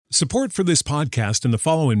Support for this podcast and the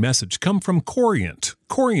following message come from Corient.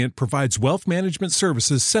 Corient provides wealth management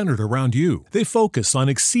services centered around you. They focus on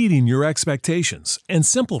exceeding your expectations and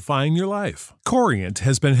simplifying your life. Corient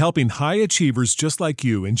has been helping high achievers just like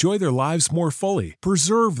you enjoy their lives more fully,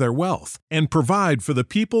 preserve their wealth, and provide for the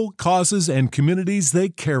people, causes, and communities they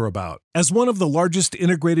care about. As one of the largest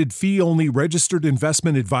integrated fee-only registered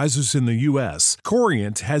investment advisors in the U.S.,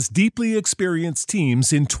 Corient has deeply experienced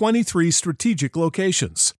teams in 23 strategic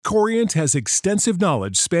locations. Corient has extensive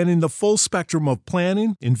knowledge spanning the full spectrum of planning,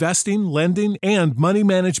 investing, lending, and money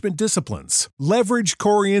management disciplines. Leverage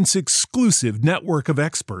Corient's exclusive network of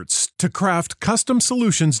experts to craft custom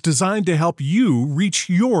solutions designed to help you reach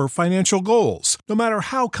your financial goals, no matter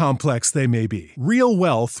how complex they may be. Real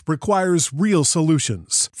wealth requires real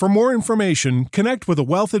solutions. For more information, connect with a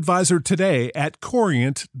wealth advisor today at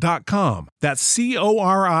Corient.com. That's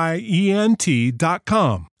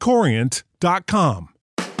Corient.com. Corient.com.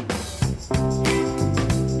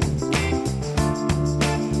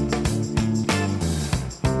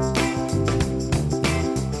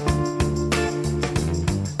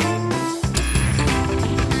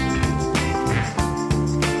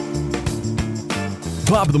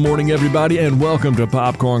 Top of the morning, everybody, and welcome to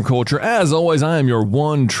Popcorn Culture. As always, I am your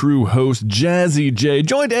one true host, Jazzy J,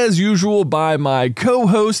 joined as usual by my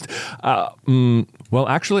co-host,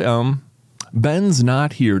 Ben's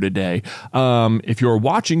not here today. If you're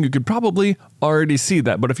watching, you could probably already see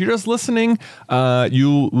that, but if you're just listening,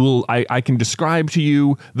 I can describe to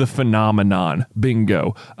you the phenomenon.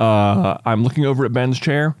 Bingo. I'm looking over at Ben's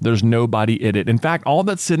chair. There's nobody in it. In fact, all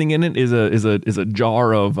that's sitting in it is a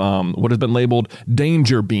jar of what has been labeled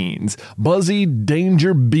danger beans. Buzzy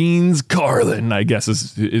Danger Beans Carlin, I guess,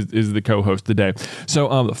 is the co-host today.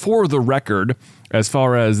 So for the record, as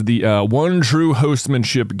far as the one true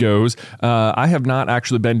hostmanship goes, I have not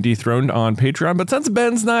actually been dethroned on Patreon, but since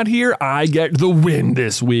Ben's not here, I get the win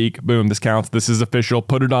this week. Boom, this counts. This is official.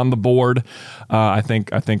 Put it on the board. I think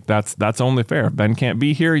that's only fair. If Ben can't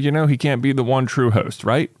be here, he can't be the one true host,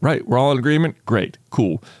 right? Right. We're all in agreement. Great.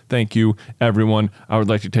 Cool. Thank you, everyone. I would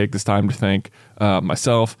like to take this time to thank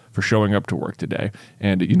myself for showing up to work today.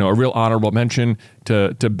 And, a real honorable mention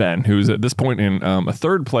to Ben, who's at this point in a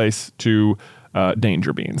third place to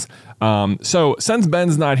Danger Beans. So since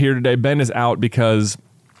Ben's not here today, Ben is out because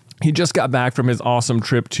he just got back from his awesome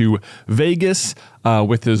trip to Vegas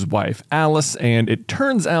with his wife, Alice, and it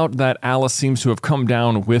turns out that Alice seems to have come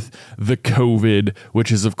down with the COVID,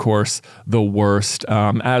 which is, of course, the worst.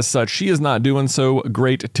 As such, she is not doing so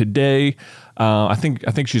great today. I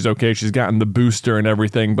think she's okay. She's gotten the booster and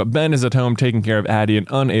everything, but Ben is at home taking care of Addie and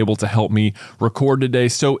unable to help me record today.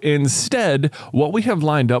 So instead, what we have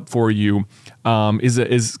lined up for you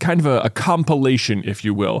is kind of a compilation, if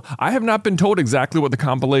you will. I have not been told exactly what the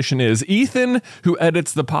compilation is. Ethan, who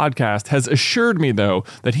edits the podcast, has assured me, though,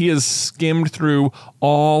 that he has skimmed through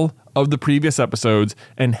all of the previous episodes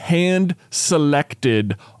and hand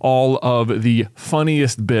selected all of the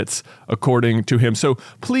funniest bits according to him. So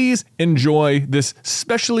please enjoy this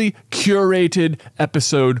specially curated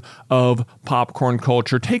episode of Popcorn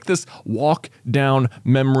Culture. Take this walk down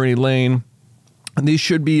memory lane. These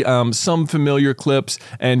should be some familiar clips,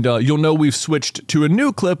 and you'll know we've switched to a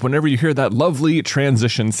new clip whenever you hear that lovely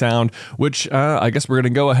transition sound, which I guess we're going to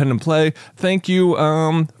go ahead and play. Thank you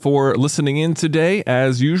for listening in today,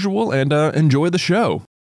 as usual, and enjoy the show.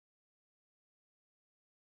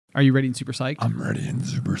 Are you ready and super psyched? I'm ready and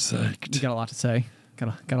super psyched. You got a lot to say?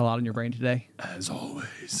 Got a lot in your brain today? As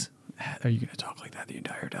always. Are you going to talk like that the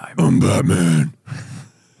entire time? I'm Batman.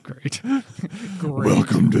 Great.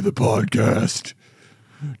 Welcome to the podcast.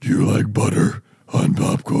 Do you like butter on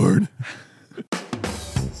popcorn?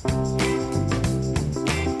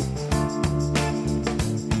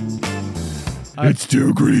 It's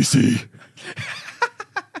too greasy.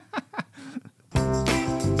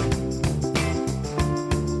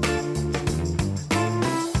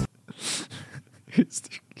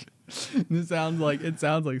 It sounds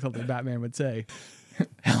like something Batman would say.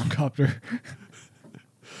 Helicopter.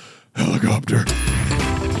 Helicopter.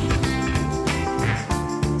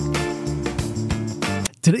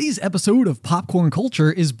 Today's episode of Popcorn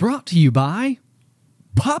Culture is brought to you by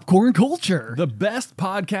Popcorn Culture, the best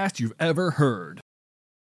podcast you've ever heard.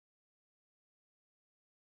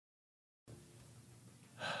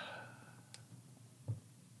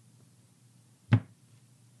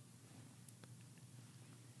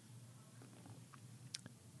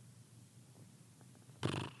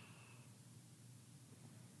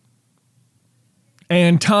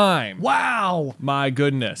 And time. Wow. My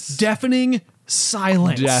goodness. Deafening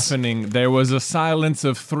silence. Deafening. There was a silence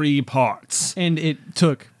of 3 parts. And it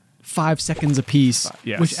took 5 seconds apiece,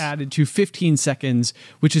 Yes. which added to 15 seconds,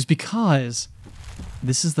 which is because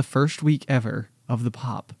this is the first week ever of the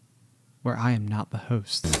Pop where I am not the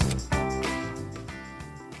host.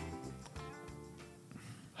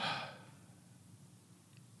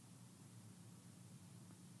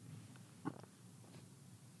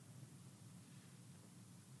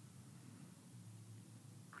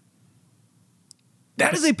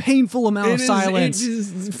 That is a painful amount of silence.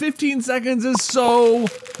 15 seconds is so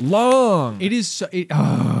long. It is so...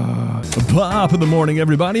 Pop of the morning,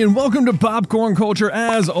 everybody, and welcome to Popcorn Culture.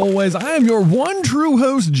 As always, I am your one true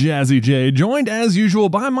host, Jazzy J, joined as usual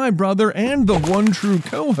by my brother and the one true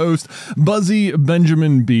co-host, Buzzy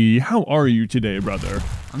Benjamin B. How are you today, brother?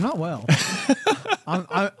 I'm not well.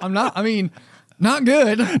 I'm not... I mean, not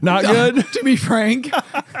good. Not good? To be frank.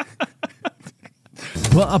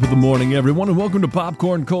 Pop of the morning, everyone, and welcome to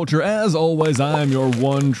Popcorn Culture. As always, I am your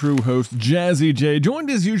one true host, Jazzy J,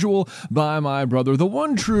 joined as usual by my brother, the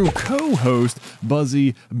one true co-host,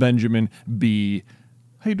 Buzzy Benjamin B.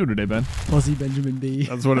 How you doing today, Ben? Buzzy Benjamin B.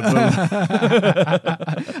 That's what it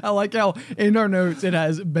says. I like how in our notes it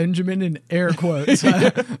has Benjamin in air quotes.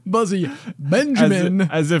 Buzzy Benjamin.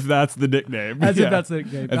 As if that's the nickname. As if that's the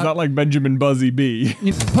nickname. It's not like Benjamin Buzzy B.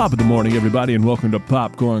 Pop of the morning, everybody, and welcome to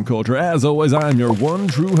Popcorn Culture. As always, I am your one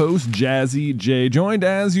true host, Jazzy J, joined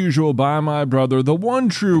as usual by my brother, the one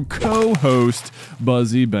true co-host,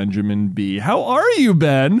 Buzzy Benjamin B. How are you,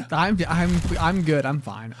 Ben? I'm good. I'm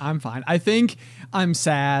fine. I think I'm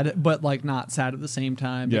sad, but like not sad at the same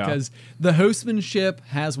time because the hostmanship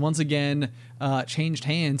has once again changed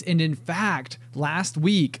hands. And in fact, last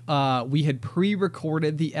week we had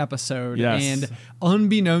pre-recorded the episode, and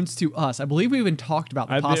unbeknownst to us, I believe we even talked about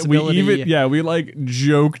the possibility. We like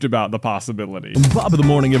joked about the possibility. Pop of the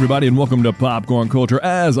morning, everybody, and welcome to Popcorn Culture.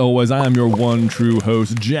 As always, I am your one true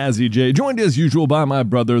host, Jazzy J, joined as usual by my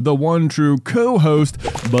brother, the one true co-host,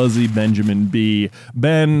 Buzzy Benjamin B.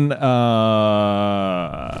 Ben, you're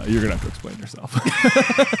gonna have to explain yourself.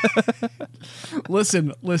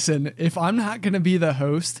 Listen, if I'm not gonna be the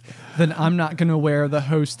host, then I'm not gonna wear the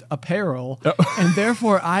host apparel, and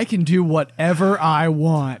therefore I can do whatever I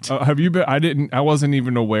want. Have you been? I wasn't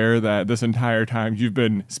even aware that this entire time you've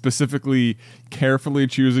been specifically carefully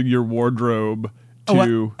choosing your wardrobe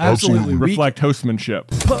to absolutely reflect hostmanship.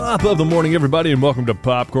 Pop of the morning, everybody, and welcome to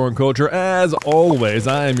Popcorn Culture. As always,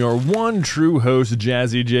 I am your one true host,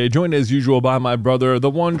 Jazzy J, joined as usual by my brother, the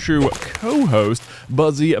one true co-host,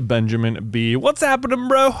 Buzzy Benjamin B. What's happening,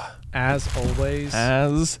 bro? As always.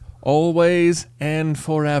 As always and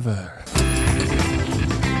forever.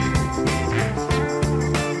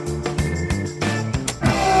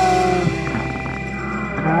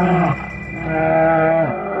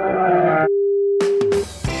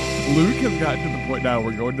 Luke has gotten to the point now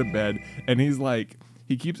we're going to bed, and he's like,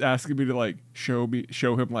 he keeps asking me to like show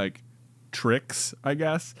him like tricks, I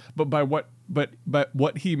guess. But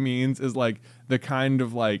what he means is like the kind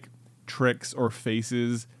of like tricks or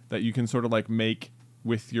faces that you can sort of like make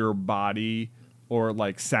with your body, or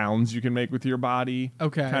like sounds you can make with your body,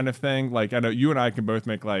 kind of thing. Like I know you and I can both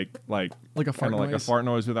make like a fart noise. like a fart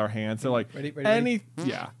noise with our hands. So like ready?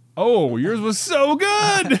 Yeah. Oh, yours was so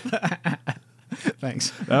good.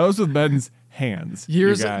 Thanks. That was with Ben's hands.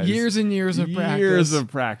 Years and years of practice. Years of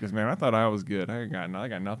practice, man. I thought I was good. I got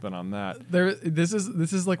nothing on that. This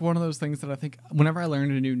is like one of those things that I think whenever I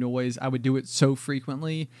learned a new noise, I would do it so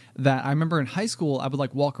frequently that I remember in high school I would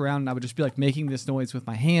like walk around and I would just be like making this noise with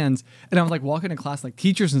my hands, and I would like walk into class, like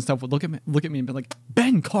teachers and stuff would look at me and be like,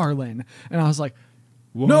 Ben Carlin, and I was like,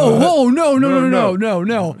 what? No.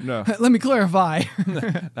 Let me clarify.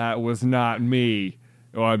 That was not me.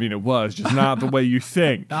 Well, I mean, it was just not the way you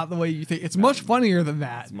think. Not the way you think. It's much funnier than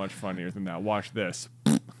that. It's much funnier than that. Watch this.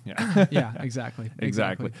 Yeah. Yeah, exactly.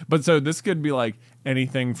 But so this could be like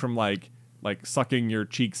anything from like sucking your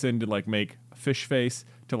cheeks in to like make a fish face,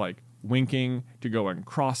 to like winking, to going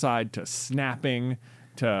cross-eyed, to snapping,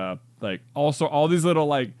 to like also all these little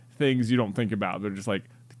like things you don't think about. They're just like,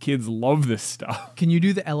 kids love this stuff. Can you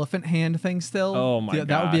do the elephant hand thing still? Oh my gosh.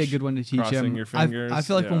 That would be a good one to teach Crossing him. your fingers. I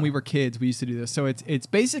feel like when we were kids, we used to do this. So it's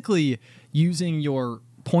basically using your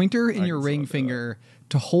pointer and your ring finger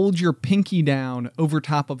to hold your pinky down over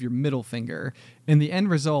top of your middle finger, and the end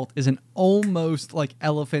result is an almost like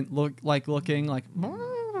elephant looking like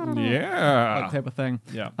Yeah. like type of thing.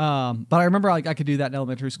 Yeah. But I remember like I could do that in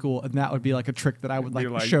elementary school, and that would be like a trick that I would like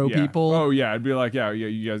show yeah. people. Oh yeah, I'd be like, yeah,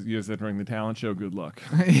 you guys that during the talent show. Good luck.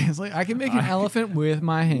 It's like I can make an elephant with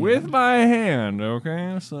my hand. With my hand,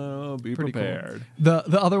 okay. So be Pretty prepared. Cool.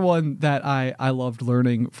 The other one that I loved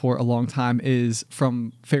learning for a long time is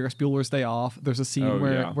from Ferris Bueller's Day Off. There's a scene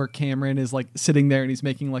where Cameron is like sitting there and he's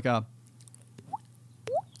making like a.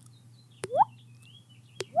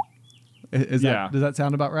 Does that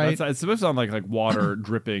sound about right? It's supposed to sound like water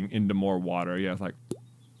dripping into more water. Yeah, it's like.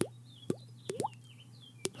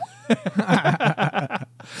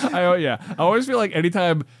 I always feel like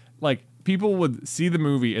anytime like people would see the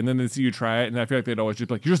movie and then they see you try it, and I feel like they'd always just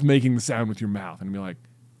be like, you're just making the sound with your mouth, and I'd be like,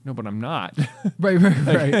 no, but I'm not.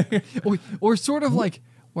 Right. or sort of like,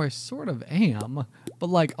 or I sort of am, but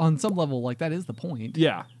like on some level, like that is the point.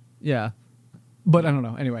 Yeah. But I don't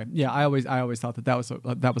know. Anyway, yeah, I always thought that was a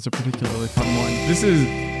particularly fun one. This is,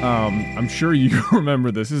 I'm sure you remember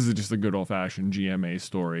this. This is just a good old fashioned GMA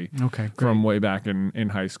story. Okay, great. From way back in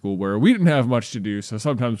high school, where we didn't have much to do, so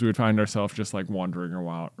sometimes we would find ourselves just like wandering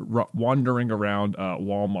around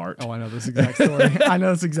Walmart. Oh, I know this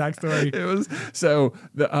exact story. It was so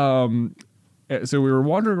we were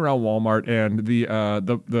wandering around Walmart, and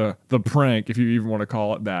the prank, if you even want to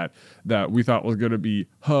call it that we thought was going to be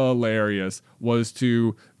hilarious, was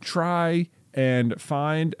to try and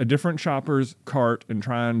find a different shopper's cart and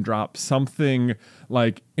try and drop something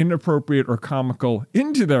like inappropriate or comical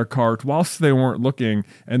into their cart whilst they weren't looking,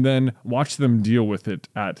 and then watch them deal with it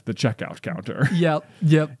at the checkout counter. Yep.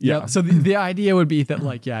 So the idea would be that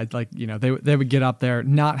they would get up there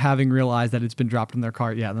not having realized that it's been dropped in their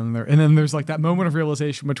cart. Yeah, and then there's like that moment of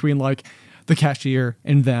realization between like the cashier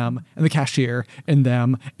and them, and the cashier and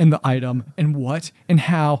them, and the item, and what and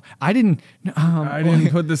how. I didn't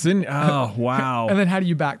put this in. Oh, wow. And then how do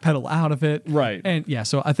you backpedal out of it? Right. And yeah,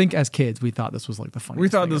 so I think as kids we thought this was like the funniest. We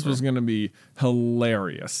thought this ever. was going to be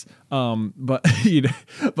hilarious. But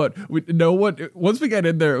we know what. Once we got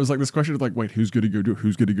in there, it was like this question of like, wait, who's going to go do it?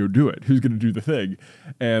 Who's going to go do it? Who's going to do the thing?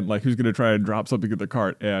 And like, who's going to try and drop something in the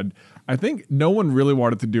cart? And I think no one really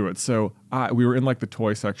wanted to do it. So we were in like the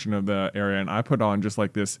toy section of the area, and I put on just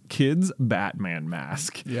like this kid's Batman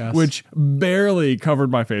mask, which barely covered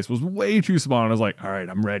my face, was way too small. And I was like, all right,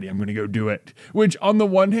 I'm ready. I'm going to go do it. Which on the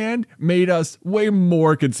one hand made us way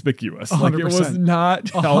more conspicuous. 100%. Like it was not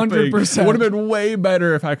helping. 100%. It would have been way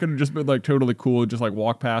better if I could have just been like totally cool and just like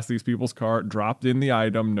walk past these people's cart, dropped in the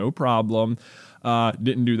item, no problem.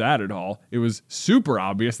 Didn't do that at all. It was super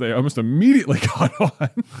obvious. They almost immediately caught on.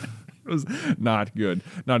 It was not good.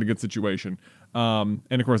 Not a good situation. And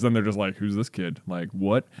of course, then they're just like, who's this kid? Like,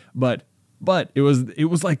 what? But it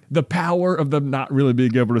was like the power of them not really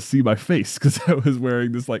being able to see my face, because I was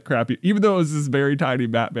wearing this like crappy, even though it was this very tiny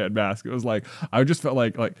Batman mask. It was like, I just felt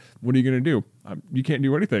like, what are you going to do? You can't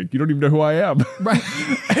do anything. You don't even know who I am. Right.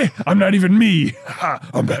 Hey, I'm not even me.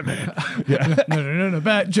 I'm Batman. Yeah. No,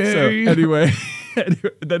 Bat J. So anyway,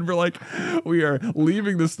 then we are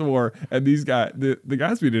leaving the store, and these guys, the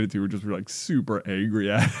guys we did it to, were just like super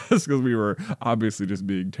angry at us because we were obviously just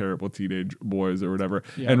being terrible teenage boys or whatever.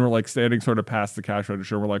 Yeah. And we're like standing sort of past the cash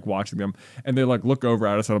register. We're like watching them, and they like look over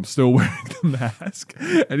at us, and I'm still wearing the mask.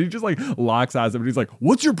 And he just like locks eyes at me, and he's like,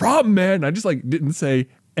 "What's your problem, man?" And I just like didn't say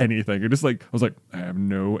anything. I was like, I have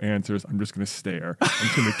no answers. I'm just gonna stare.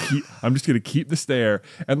 I'm just gonna keep the stare.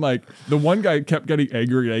 And like the one guy kept getting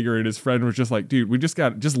angry, and his friend was just like, dude, we just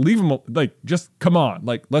leave him. Like, just come on.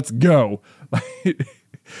 Like, let's go.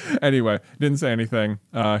 Anyway, didn't say anything.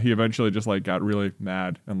 He eventually just like got really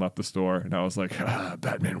mad and left the store. And I was like,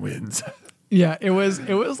 Batman wins. Yeah, it was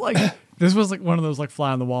like this was like one of those like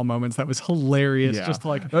fly on the wall moments that was hilarious. Yeah. Just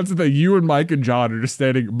like that's the thing. You and Mike and John are just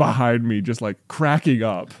standing behind me, just like cracking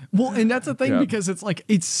up. Well, and that's the thing, because it's like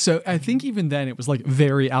it's so. I think even then it was like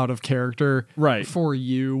very out of character, right, for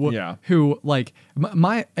you. Yeah. Who like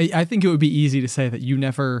I think it would be easy to say that you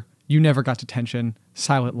never got detention,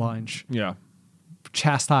 silent lunch. Yeah.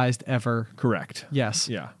 Chastised ever. Correct. Yes.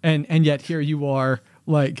 Yeah. And yet here you are.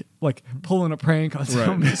 Like pulling a prank on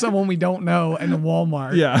someone we don't know in a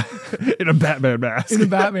Walmart. Yeah, in a Batman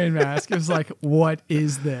mask. It was like, what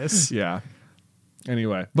is this? Yeah.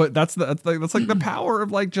 Anyway, but that's like the power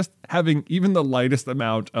of like just having even the lightest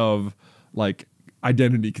amount of like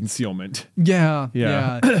identity concealment. Yeah.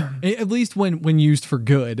 At least when used for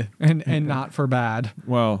good and not for bad.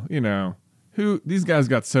 Well, these guys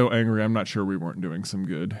got so angry. I'm not sure we weren't doing some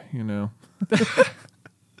good.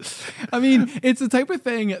 I mean, it's the type of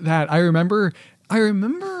thing that I remember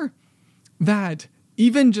that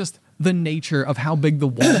even just the nature of how big the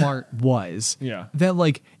Walmart was. Yeah. That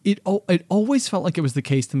like it always felt like it was the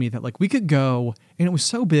case to me that like we could go and it was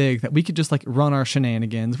so big that we could just like run our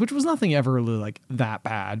shenanigans, which was nothing ever really like that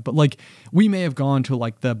bad. But like we may have gone to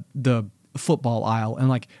like the football aisle and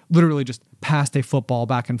like literally just passed a football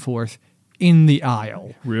back and forth in the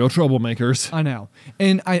aisle. Real troublemakers. I know.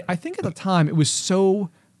 And I think at the time it was so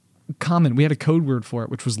common. We had a code word for it,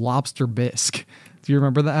 which was lobster bisque. Do you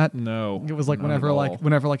remember that? No. It was like not whenever at like all.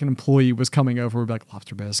 whenever like an employee was coming over, we'd be like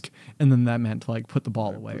lobster bisque, and then that meant to like put the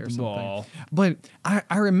ball away or the something. ball. But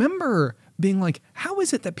I remember being like, how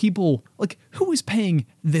is it that people like who is paying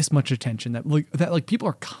this much attention that people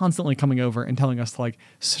are constantly coming over and telling us to like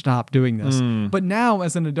stop doing this. But now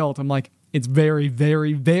as an adult, I'm like, it's very,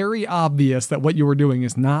 very, very obvious that what you were doing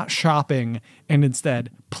is not shopping and instead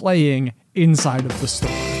playing inside of the store.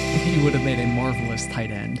 You would have made a marvelous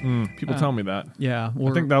tight end. People tell me that. Yeah.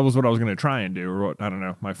 I think that was what I was going to try and do, or what, I don't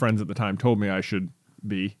know. My friends at the time told me I should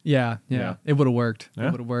be. Yeah. It would have worked. Yeah.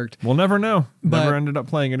 It would have worked. We'll never know. But- Never ended up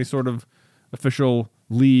playing any sort of official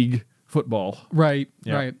league football. Right,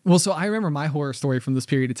 Yeah. right. Well, so I remember my horror story from this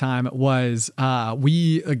period of time was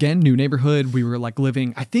we, again, new neighborhood. We were like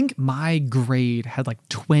living, I think my grade had like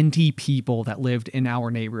 20 people that lived in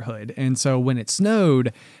our neighborhood. And so when it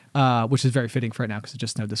snowed, which is very fitting for right now because it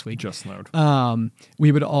just snowed this week. Just snowed.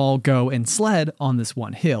 We would all go and sled on this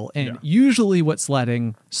one hill. And Yeah. usually what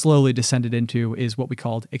sledding slowly descended into is what we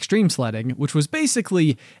called extreme sledding, which was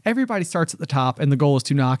basically everybody starts at the top and the goal is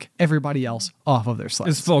to knock everybody else off of their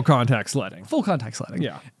sleds. It's full contact sledding. Full contact sledding.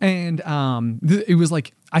 Yeah. And it was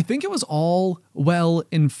like, I think it was all well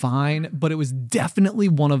and fine, but it was definitely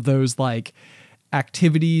one of those like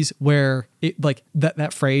activities where it like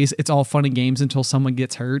that phrase, it's all fun and games until someone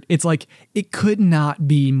gets hurt. It's like, it could not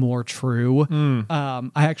be more true. I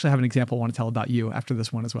actually have an example I want to tell about you after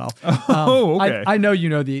this one as well. Okay. I know you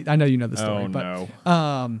know the story, Oh, but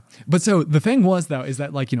no. but so the thing was though is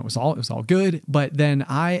that like, you know, it was all good, but then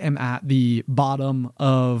I am at the bottom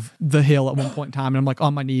of the hill at one point in time and I'm like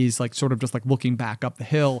on my knees, like sort of just like looking back up the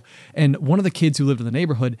hill, and one of the kids who lived in the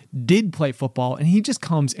neighborhood did play football and he just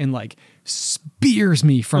comes and like spears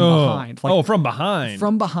me from behind. Like, From behind.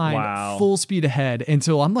 from behind, Wow. full speed ahead. And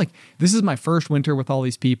so I'm like, this is my first winter with all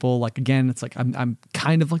these people. Like, again, it's like, I'm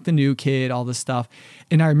kind of like the new kid, all this stuff.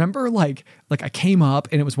 And I remember like I came up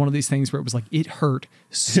and it was one of these things where it was like, it hurt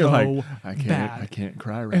so You're like, I bad. can't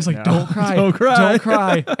cry right now. I was like, don't cry, Don't cry. don't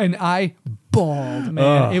cry. And I bawled,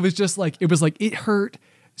 man. It was just like, it hurt.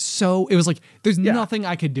 So it was like, there's nothing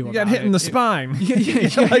I could do about it. You got hit in the spine. Yeah,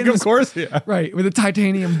 Like, of course, yeah. right, with a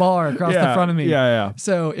titanium bar across the Yeah, front of me. yeah.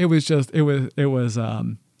 So it was just it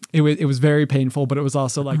was very painful, but it was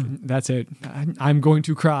also like, that's it. I'm going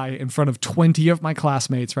to cry in front of 20 of my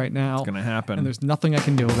classmates right now. It's gonna happen. and there's nothing I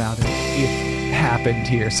can do about it. It happened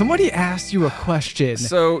here. Somebody asked you a question.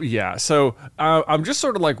 So I'm just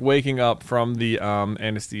sort of like waking up from the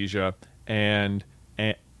anesthesia, and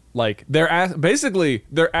like they're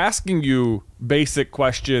asking you basic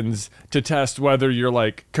questions to test whether you're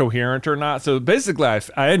like coherent or not. So basically, I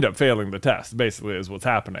end up failing the test. Basically, is what's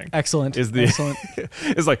happening. Excellent. Excellent.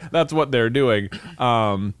 It's like that's what they're doing.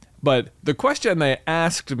 But the question they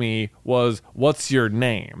asked me was, "What's your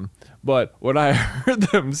name?" But what I heard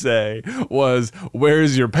them say was,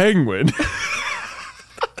 "Where's your penguin?"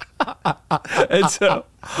 And so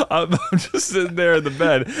I'm just sitting there in the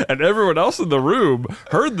bed, and everyone else in the room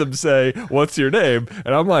heard them say, "What's your name?"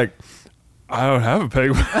 And I'm like, "I don't have a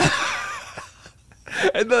penguin."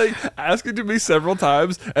 And they ask it to me several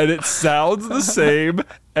times, and it sounds the same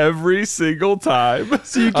every single time.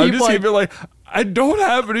 So you I'm keep just keeping like, I don't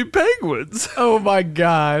have any penguins. Oh my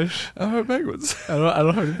gosh. I don't have penguins. I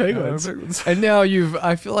don't have any penguins. penguins. And now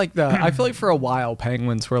I feel like for a while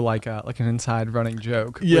penguins were like an inside running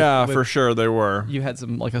joke. Yeah, with- for sure they were. You had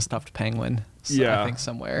some like a stuffed penguin. Yeah. I think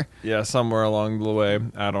somewhere. Yeah, somewhere along the way.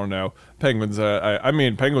 I don't know. Penguins. I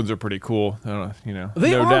mean, penguins are pretty cool. No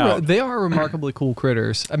doubt. They are remarkably cool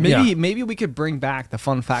critters. Maybe we could bring back the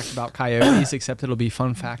fun fact about coyotes, except it'll be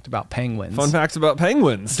fun fact about penguins. Fun facts about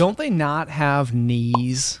penguins. Don't they not have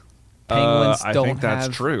knees? Penguins I don't think that's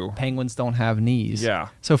have, true. Penguins don't have knees. Yeah.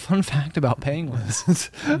 So fun fact about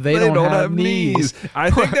penguins. they don't have knees.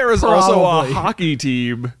 I think there is also a Probably. hockey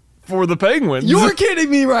team for the Penguins. You're kidding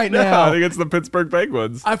me right No, now. I think it's the Pittsburgh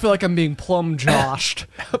Penguins. I feel like I'm being plumb joshed.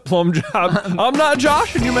 Plum job. I'm not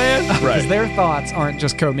joshing you, man. Because their thoughts aren't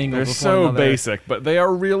just commingled They're with one so another. basic, but they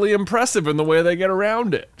are really impressive in the way they get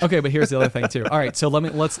around it. Okay, but here's the other thing too. All right, so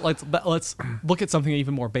let's look at something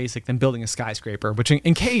even more basic than building a skyscraper. Which,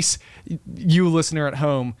 in case you listener at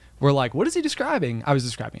home were like, what is he describing? I was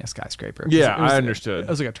describing a skyscraper. Yeah, I understood. It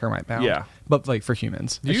was like a termite mound. Yeah. But like for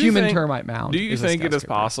humans. Do A you human think- termite mound. Do you is a think it is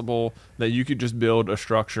skyscraper. possible that you could just build a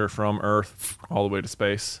structure from Earth all the way to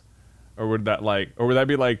space? Or would that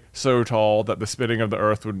be like so tall that the spinning of the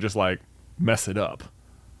Earth would just like mess it up?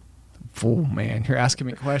 Oh man, you're asking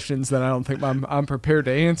me questions that I don't think I'm prepared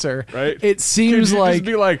to answer. Right? It seems Could you like just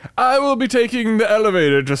be like, I will be taking the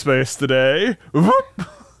elevator to space today. Whoop.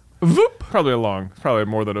 Whoop. Probably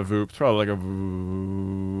more than a voop. It's probably like a voo.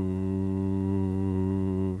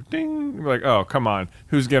 Ding. You're like, oh, come on.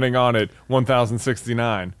 Who's getting on it?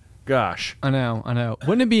 1069. Gosh. I know.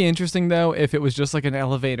 Wouldn't it be interesting though if it was just like an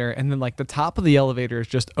elevator and then like the top of the elevator is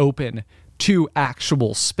just open to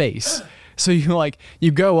actual space? So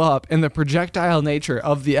you go up and the projectile nature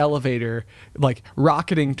of the elevator like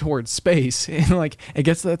rocketing towards space and like it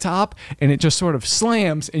gets to the top and it just sort of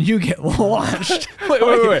slams and you get launched. Wait.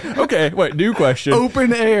 Okay, wait, new question.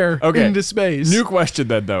 Open air Okay. into space. New question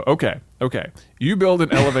then, though. Okay. You build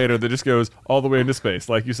an elevator that just goes all the way into space,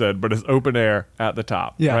 like you said, but it's open air at the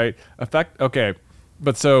top, Yeah. right? Okay.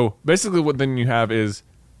 But so basically what then you have is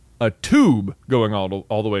a tube going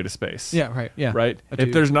all the way to space. Yeah, right. Yeah. Right? A If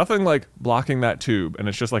tube. there's nothing like blocking that tube and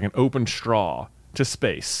it's just like an open straw to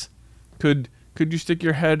space, could you stick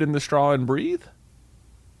your head in the straw and breathe?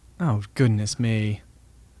 Oh goodness me.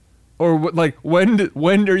 Or like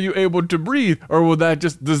when are you able to breathe? Or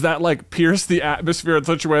does that like pierce the atmosphere in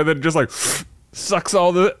such a way that it just like sucks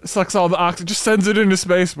all the oxygen, just sends it into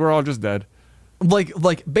space? We're all just dead. Like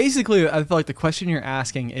basically I feel like the question you're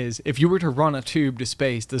asking is if you were to run a tube to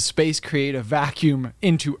space, does space create a vacuum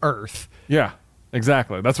into Earth? Yeah,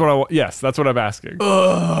 exactly. That's what that's what I'm asking.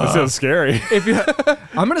 That sounds scary.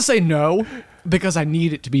 I'm gonna say no because I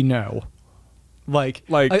need it to be no. I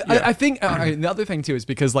think the other thing too is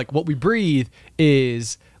because like what we breathe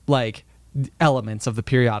is like elements of the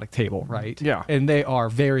periodic table, right? Yeah. And they are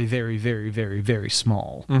very, very, very, very, very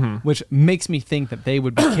small, which makes me think that they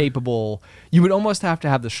would be capable. You would almost have to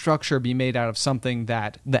have the structure be made out of something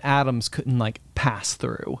that the atoms couldn't like pass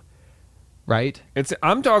through, right?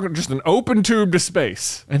 I'm talking just an open tube to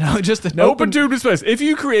space. And just an Open tube to space. If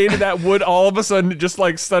you created that, would all of a sudden just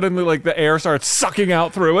like suddenly like the air starts sucking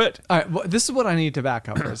out through it? All right, well, this is what I need to back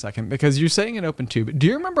up for a second because you're saying an open tube. Do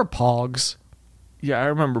you remember Pogs? Yeah, I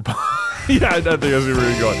remember. Yeah, I think that's where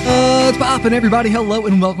we're going. It's poppin', everybody. Hello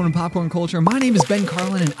and welcome to Popcorn Culture. My name is Ben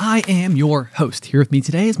Carlin and I am your host. Here with me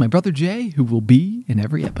today is my brother Jay, who will be in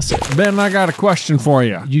every episode. Ben, I got a question for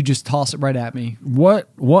you. You just toss it right at me. What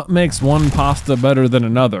makes one pasta better than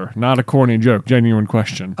another? Not a corny joke, genuine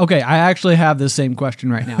question. Okay, I actually have the same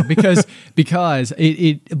question right now because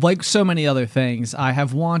it like so many other things, I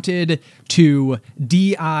have wanted to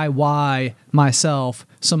DIY myself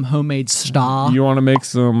some homemade sta. You want to make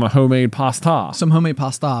some homemade pasta? Some homemade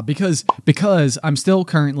pasta because I'm still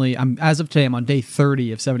currently as of today I'm on day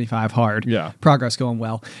 30 of 75 hard. Yeah. Progress going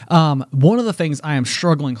well. One of the things I am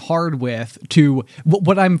struggling hard with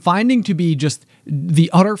what I'm finding to be just the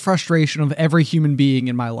utter frustration of every human being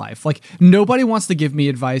in my life. Like nobody wants to give me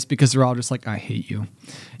advice because they're all just like, I hate you.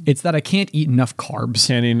 It's that I can't eat enough carbs.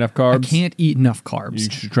 Can't eat enough carbs? I can't eat enough carbs. You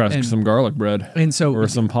should try some garlic bread. And so or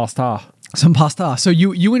some pasta. Some pasta. So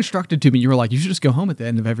you instructed to me, you were like, you should just go home at the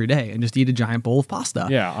end of every day and just eat a giant bowl of pasta.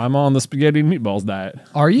 Yeah, I'm on the spaghetti and meatballs diet.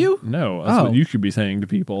 Are you? No, that's what you should be saying to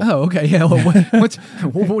people. Oh, okay. Yeah. Well,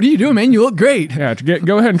 what are you doing, man? You look great. Yeah,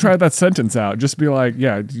 go ahead and try that sentence out. Just be like,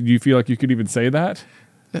 yeah, do you feel like you could even say that?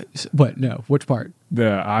 What? No. Which part?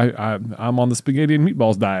 I'm on the spaghetti and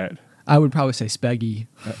meatballs diet. I would probably say speggy.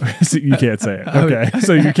 So you can't say it. Okay,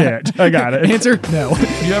 so you can't. I got it. Answer? No. Do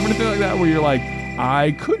you have anything like that where you're like,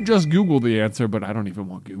 I could just Google the answer, but I don't even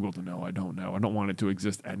want Google to know. I don't know. I don't want it to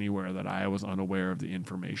exist anywhere that I was unaware of the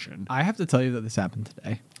information. I have to tell you that this happened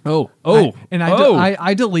today. I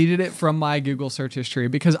I deleted it from my Google search history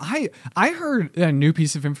because I heard a new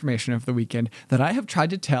piece of information over the weekend that I have tried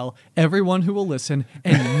to tell everyone who will listen,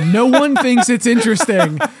 and no one thinks it's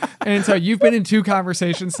interesting. And so you've been in 2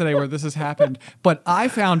 conversations today where this has happened. But I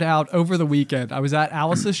found out over the weekend, I was at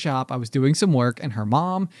Alice's shop, I was doing some work, and her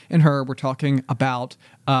mom and her were talking about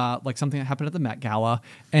like something that happened at the Met Gala,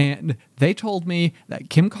 and they told me that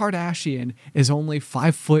Kim Kardashian is only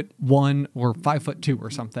 5'1" or 5'2" or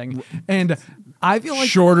something, and I feel like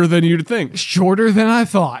shorter than you'd think. Shorter than I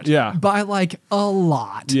thought. Yeah. By like a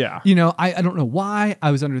lot. Yeah. You know, I don't know why. I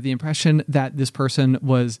was under the impression that this person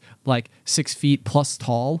was like 6 feet plus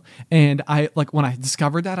tall. And I like when I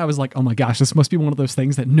discovered that, I was like, oh my gosh, this must be one of those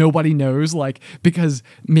things that nobody knows. Like, because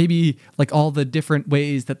maybe like all the different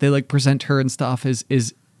ways that they like present her and stuff is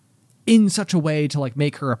in such a way to like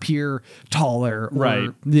make her appear taller. Or, Right.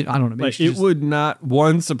 I don't know. Maybe Like, she it just- would not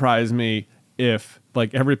surprise me if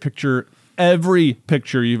like every picture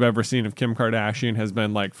you've ever seen of Kim Kardashian has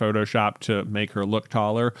been like photoshopped to make her look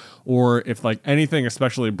taller, or if like anything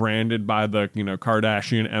especially branded by the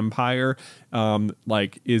Kardashian empire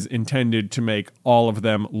like is intended to make all of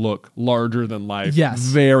them look larger than life. Yes.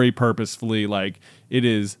 Very purposefully. Like it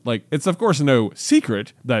is like, it's of course no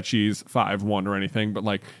secret that she's 5'1" or anything, but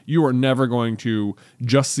like you are never going to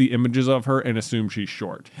just see images of her and assume she's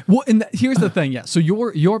short. Well, and here's the thing. Yeah. So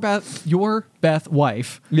your Beth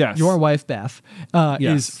wife. Yes. Your wife Beth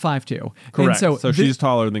Yes. is 5'2". Correct. And so she's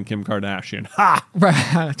taller than Kim Kardashian. Ha!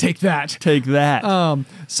 right. Take that. Take that.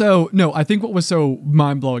 So no, I think what was so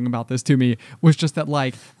mind blowing about this to me was just that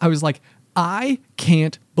like I was like, I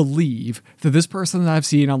can't believe that this person that I've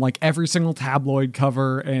seen on like every single tabloid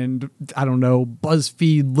cover and I don't know,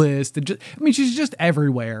 BuzzFeed list and just, I mean, she's just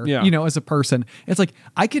everywhere, Yeah. as a person. It's like,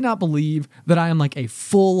 I cannot believe that I am like a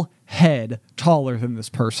full head taller than this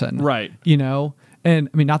person. Right. And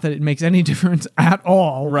I mean, not that it makes any difference at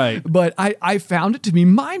all. Right. But I found it to be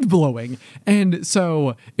mind blowing. And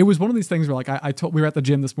so it was one of these things where like we were at the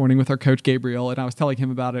gym this morning with our coach Gabriel and I was telling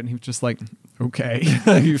him about it and he was just like, okay.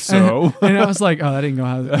 So? And I was like, oh, that didn't go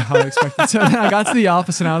how I expected. So then I got to the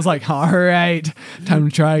office and I was like, all right, time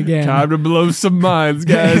to try again. Time to blow some minds,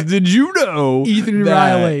 guys. Did you know Ethan that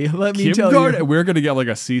Riley, let me tell you. We're going to get like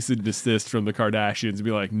a cease and desist from the Kardashians and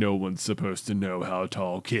be like, no one's supposed to know how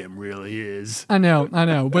tall Kim really is. I know.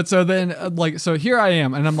 But so then, so here I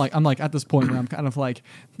am, and I'm like at this point where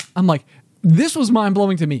I'm like, this was mind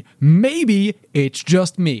blowing to me. Maybe it's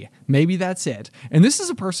just me. Maybe that's it. And this is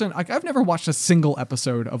a person, like, I've never watched a single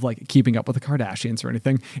episode of like Keeping Up with the Kardashians or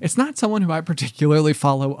anything. It's not someone who I particularly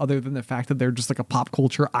follow other than the fact that they're just like a pop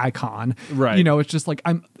culture icon. Right. It's just like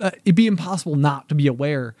it'd be impossible not to be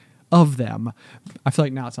aware of them. I feel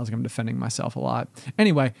like now it sounds like I'm defending myself a lot.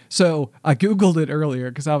 Anyway, so I Googled it earlier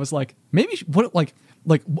because I was like, maybe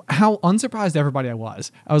how unsurprised everybody I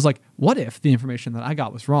was. I was like, what if the information that I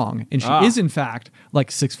got was wrong and she is in fact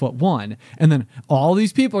like 6'1", and then all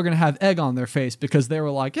these people are gonna have egg on their face because they were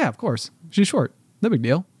like, yeah, of course, she's short, no big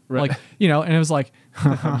deal. Right. Like, and it was like,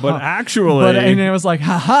 But actually, and it was like,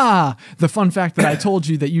 haha, the fun fact that I told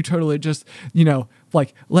you that you totally just,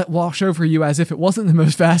 like let wash over you as if it wasn't the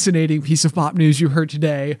most fascinating piece of pop news you heard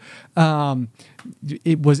today.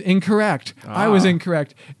 It was incorrect. I was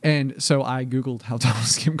incorrect. And so I Googled how tall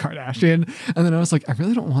is Kim Kardashian. And then I was like, I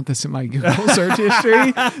really don't want this in my Google search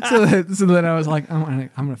history. So then I was like, I'm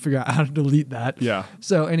going to figure out how to delete that. Yeah.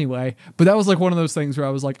 So anyway, but that was like one of those things where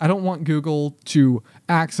I was like, I don't want Google to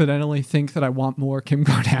accidentally think that I want more Kim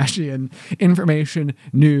Kardashian information,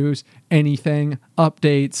 news, anything,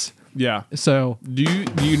 updates. yeah. So Do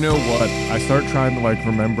you know what? I start trying to like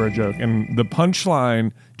remember a joke, and the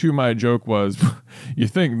punchline to my joke was, "You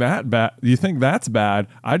think that bad? You think that's bad?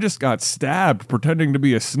 I just got stabbed pretending to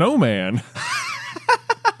be a snowman."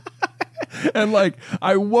 And like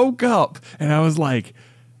I woke up and I was like,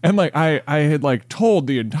 and like I had like told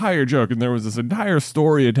the entire joke, and there was this entire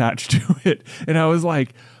story attached to it, and I was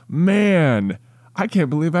like, man, I can't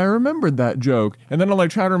believe I remembered that joke. And then I'm like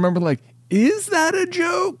trying to remember, like, is that a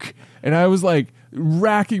joke? And I was like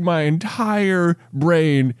racking my entire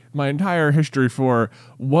brain, my entire history for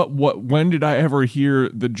when did I ever hear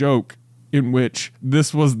the joke in which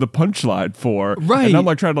this was the punchline for? Right. And I'm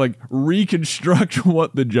like trying to like reconstruct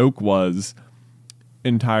what the joke was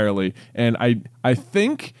entirely. And I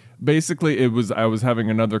think basically I was having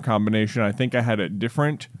another combination. I think I had a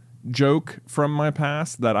different joke from my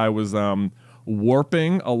past that I was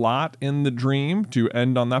warping a lot in the dream to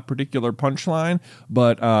end on that particular punchline,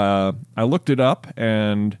 but I looked it up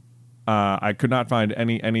and I could not find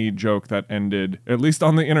any joke that ended, at least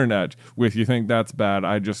on the internet, with "You think that's bad?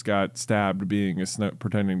 I just got stabbed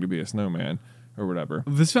pretending to be a snowman," or whatever.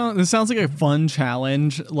 This sounds like a fun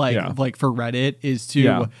challenge, like Yeah. like for Reddit, is to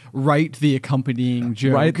Yeah. write the accompanying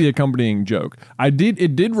joke. Write the accompanying joke.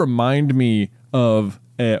 It did remind me of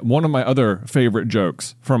one of my other favorite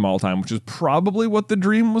jokes from all time, which is probably what the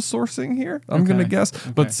dream was sourcing here. I'm Okay. gonna guess,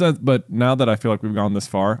 but now that I feel like we've gone this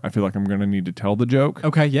far, I feel like I'm gonna need to tell the joke.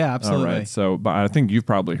 Okay, yeah, All absolutely. right. So, but I think you've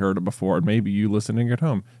probably heard it before, and maybe you listening at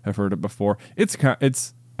home have heard it before. It's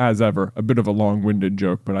as ever a bit of a long-winded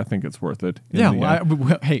joke, but I think it's worth it. in Yeah. the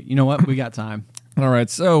end. Hey, you know what? We got time. All right.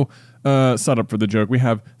 So setup for the joke. We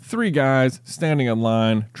have 3 guys standing in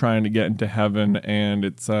line trying to get into heaven, and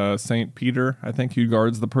it's St. Peter, I think, who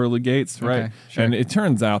guards the pearly gates, right? Okay, sure. And it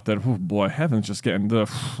turns out that, oh boy, heaven's just getting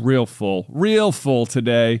real full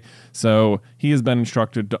today. So he has been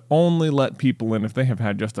instructed to only let people in if they have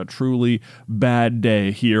had just a truly bad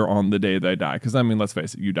day here on the day they die. Because, I mean, let's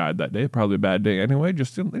face it, you died that day. Probably a bad day anyway.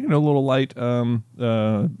 Just, a little light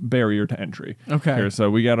barrier to entry. Okay. Here, so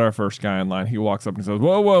we got our first guy in line. He walks up and says,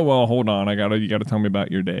 whoa, hold on. You got to tell me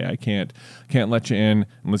about your day. I can't let you in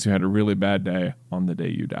unless you had a really bad day on the day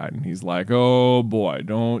you died. And he's like, oh boy,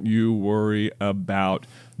 don't you worry about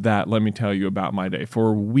that. Let me tell you about my day.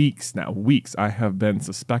 For weeks, I have been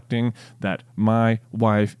suspecting that my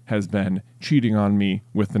wife has been cheating on me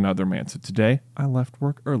with another man. So today I left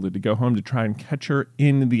work early to go home to try and catch her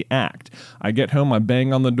in the act. I get home, I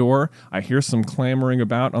bang on the door. I hear some clamoring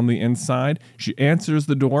about on the inside. She answers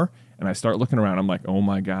the door. And I start looking around. I'm like, oh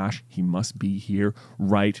my gosh, he must be here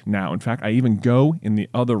right now. In fact, I even go in the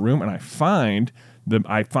other room and I find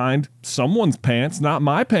someone's pants, not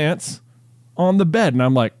my pants, on the bed. And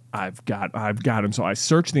I'm like, I've got him. So I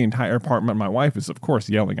search the entire apartment. My wife is, of course,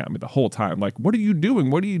 yelling at me the whole time. Like, what are you doing?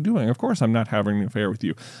 What are you doing? Of course, I'm not having an affair with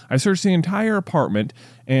you. I search the entire apartment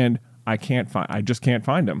and I just can't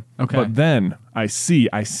find him. Okay. But then I see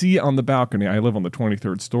on the balcony, I live on the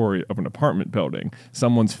 23rd story of an apartment building,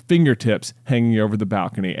 someone's fingertips hanging over the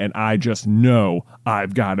balcony, and I just know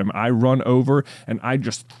I've got him. I run over, and I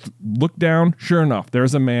just look down. Sure enough,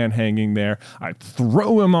 there's a man hanging there. I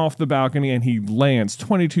throw him off the balcony, and he lands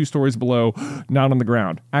 22 stories below, not on the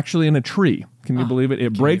ground, actually in a tree. Can you believe it?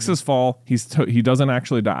 It breaks his fall. He doesn't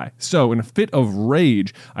actually die. So in a fit of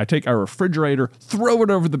rage, I take our refrigerator, throw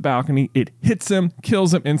it over the balcony. It hits him,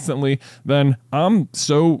 kills him instantly. Then I'm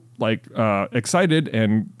so excited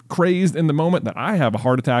and crazed in the moment that I have a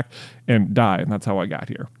heart attack and die. And that's how I got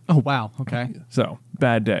here. Oh, wow. Okay. So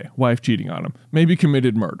bad day. Wife cheating on him. Maybe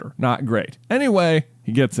committed murder. Not great. Anyway,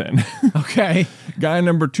 he gets in. Okay. Guy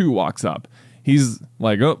number 2 walks up. He's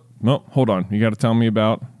like, oh, no, hold on. You got to tell me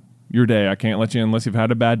about your day. I can't let you in unless you've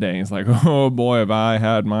had a bad day. He's like, oh boy, have I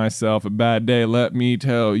had myself a bad day. Let me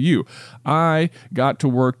tell you. I got to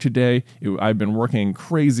work today. I've been working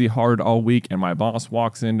crazy hard all week, and my boss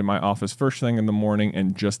walks into my office first thing in the morning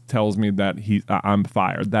and just tells me that I'm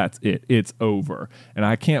fired. That's it. It's over. And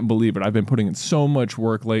I can't believe it. I've been putting in so much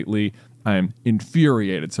work lately. I'm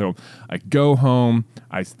infuriated. So I go home.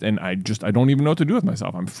 I don't even know what to do with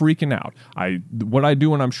myself. I'm freaking out. What I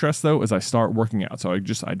do when I'm stressed though is I start working out. So I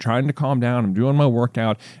trying to calm down. I'm doing my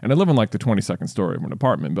workout, and I live in like the 22nd story of an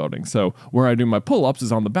apartment building. So where I do my pull-ups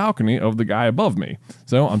is on the balcony of the guy above me.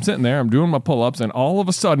 So I'm sitting there, I'm doing my pull-ups, and all of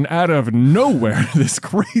a sudden, out of nowhere, this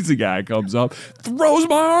crazy guy comes up, throws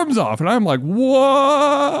my arms off, and I'm like,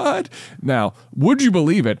 what? Now, would you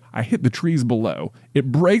believe it? I hit the trees below.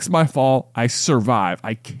 It breaks my fall. I survive.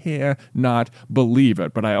 I cannot believe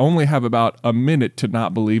it. But I only have about a minute to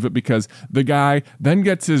not believe it, because the guy then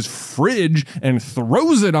gets his fridge and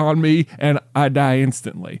throws it on me, and I die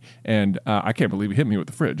instantly. And I can't believe he hit me with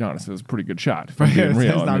the fridge. Honestly, it was a pretty good shot. If I'm being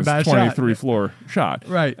real. It's not a bad 23 floor shot.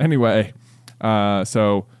 Right. Anyway,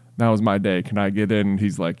 so that was my day. Can I get in? And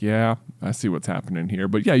he's like, yeah, I see what's happening here.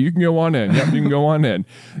 But yeah, you can go on in. Yep, you can go on in.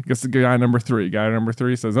 Guess the guy number 3. Guy number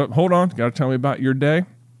 3 says, oh, hold on. Got to tell me about your day.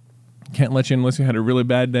 Can't let you in unless you had a really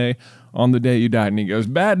bad day on the day you died. And he goes,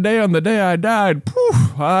 bad day on the day I died.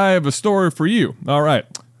 Poof, I have a story for you. All right.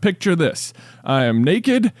 Picture this. I am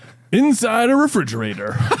naked inside a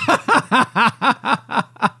refrigerator.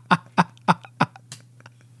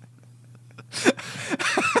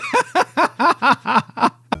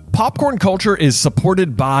 Popcorn Culture is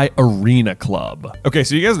supported by Arena Club. Okay,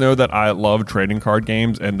 so you guys know that I love trading card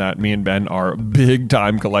games and that me and Ben are big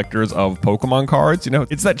time collectors of Pokemon cards. You know,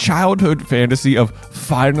 it's that childhood fantasy of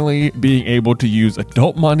finally being able to use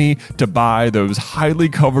adult money to buy those highly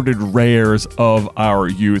coveted rares of our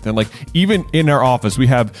youth. And like, even in our office, we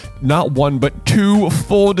have not 1, but 2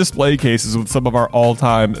 full display cases with some of our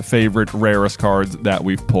all-time favorite rarest cards that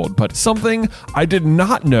we've pulled. But something I did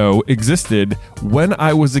not know existed when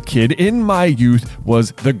I was a kid in my youth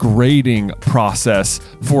was the grading process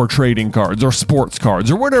for trading cards or sports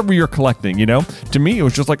cards or whatever you're collecting, you know? To me, it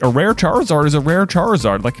was just like a rare Charizard is a rare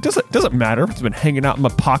Charizard. Like, it doesn't matter if it's been hanging out in my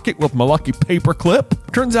pocket with my lucky paper clip.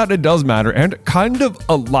 Turns out it does matter, and kind of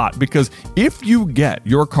a lot, because if you get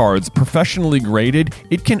your cards professionally graded,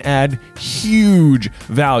 it can add huge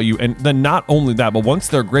value. And then not only that, but once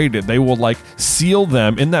they're graded, they will like seal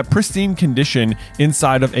them in that pristine condition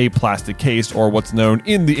inside of a plastic case, or what's known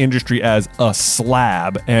in the industry as a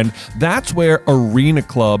slab. And that's where Arena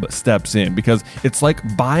Club steps in, because it's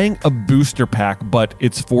like buying a booster pack, but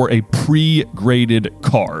it's for a pre-graded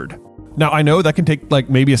card. Now, I know that can take like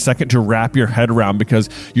maybe a second to wrap your head around, because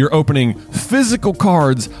you're opening physical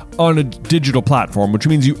cards on a digital platform, which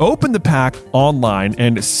means you open the pack online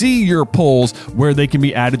and see your pulls where they can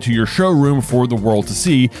be added to your showroom for the world to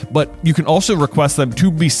see, but you can also request them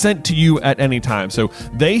to be sent to you at any time. So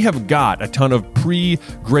they have got a ton of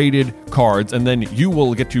pre-graded cards, and then you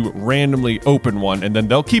will get to randomly open one, and then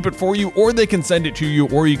they'll keep it for you, or they can send it to you,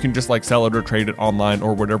 or you can just like sell it or trade it online,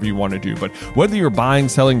 or whatever you want to do. But whether you're buying,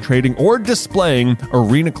 selling, trading, or displaying,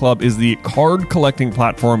 Arena Club is the card collecting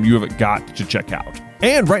platform you have got to check out.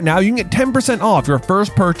 And right now, you can get 10% off your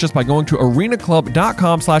first purchase by going to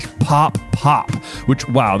arenaclub.com/poppop, which,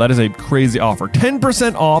 wow, that is a crazy offer.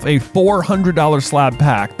 10% off a $400 slab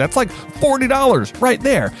pack. That's like $40 right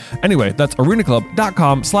there. Anyway, that's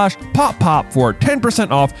arenaclub.com/poppop for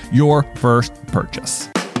 10% off your first purchase.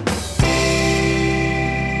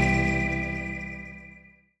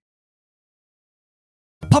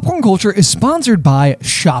 Popcorn Culture is sponsored by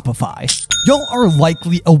Shopify. Y'all are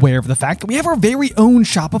likely aware of the fact that we have our very own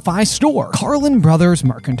Shopify store, Carlin Brothers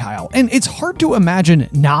Mercantile, and it's hard to imagine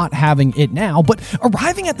not having it now, but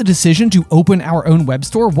arriving at the decision to open our own web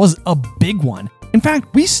store was a big one. In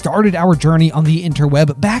fact, we started our journey on the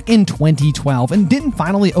interweb back in 2012 and didn't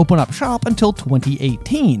finally open up shop until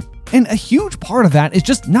 2018. And a huge part of that is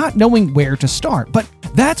just not knowing where to start, but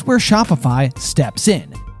that's where Shopify steps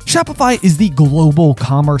in. Shopify is the global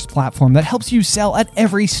commerce platform that helps you sell at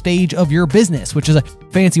every stage of your business, which is a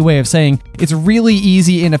fancy way of saying it's a really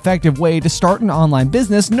easy and effective way to start an online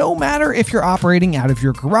business, no matter if you're operating out of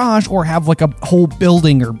your garage or have like a whole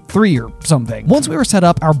building or 3 or something. Once we were set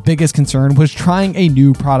up, our biggest concern was trying a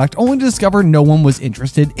new product, only to discover no one was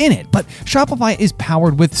interested in it. But Shopify is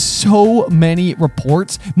powered with so many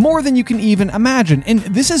reports, more than you can even imagine. And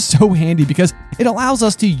this is so handy because it allows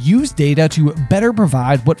us to use data to better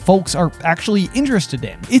provide what folks are actually interested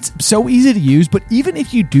in. It's so easy to use, but even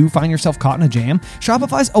if you do find yourself caught in a jam,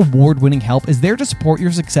 Shopify's award-winning help is there to support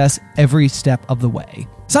your success every step of the way.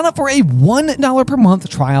 Sign up for a $1 per month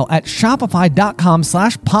trial at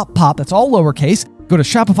shopify.com/poppop. That's all lowercase. Go to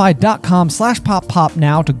shopify.com/poppop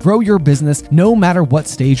now to grow your business no matter what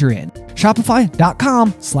stage you're in.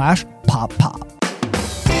 Shopify.com/poppop.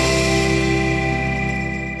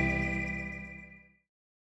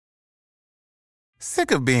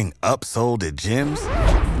 Sick of being upsold at gyms?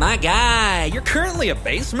 My guy, you're currently a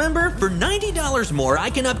base member? For $90 more, I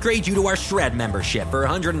can upgrade you to our Shred membership. For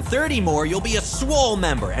 $130 more, you'll be a Swole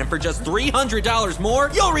member. And for just $300 more,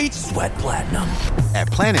 you'll reach Sweat Platinum. At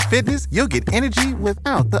Planet Fitness, you'll get energy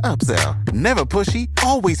without the upsell. Never pushy,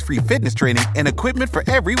 always free fitness training and equipment for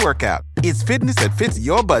every workout. It's fitness that fits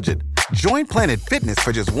your budget. Join Planet Fitness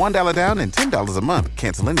for just $1 down and $10 a month.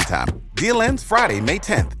 Cancel anytime. Deal ends Friday, May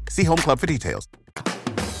 10th. See Home Club for details.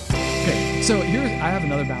 Okay, so I have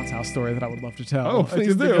another bounce house story that I would love to tell. Oh,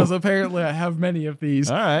 please do. Because apparently I have many of these.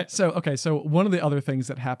 All right. So one of the other things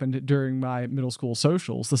that happened during my middle school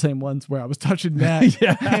socials, the same ones where I was touching Matt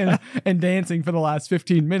and dancing for the last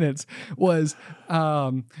 15 minutes, was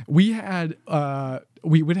we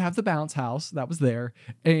would have the bounce house that was there,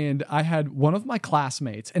 and I had one of my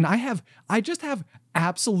classmates, and I just have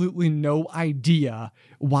absolutely no idea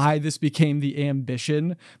why this became the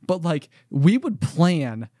ambition, but like we would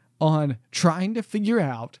plan on trying to figure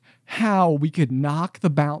out how we could knock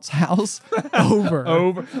the bounce house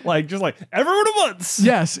over. Like just like everyone at once.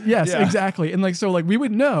 Yes, exactly. And so we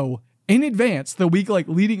would know in advance the week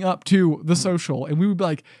leading up to the social, and we would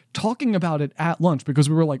be talking about it at lunch because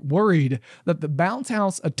we were worried that the bounce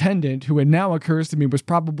house attendant, who it now occurs to me was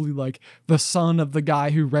probably the son of the guy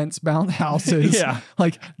who rents bounce houses,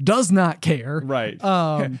 does not care. Right.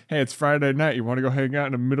 Hey, it's Friday night. You want to go hang out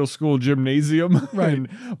in a middle school gymnasium and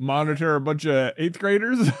monitor a bunch of 8th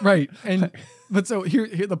graders? Right. But so here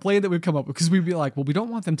the plan that we've come up with, because we'd be well, we don't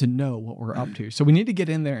want them to know what we're up to. So we need to get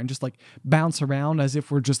in there and just bounce around as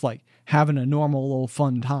if we're just having a normal little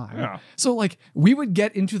fun time. Yeah. So we would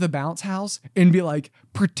get into the bounce house and be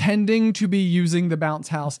pretending to be using the bounce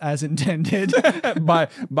house as intended by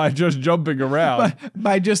just jumping around.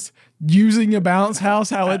 by just using a bounce house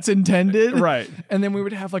how it's intended. Right. And then we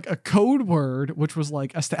would have like a code word, which was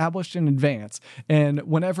like established in advance. And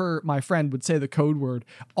whenever my friend would say the code word,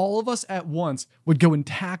 all of us at once would go and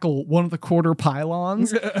tackle one of the quarter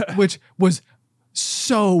pylons, which was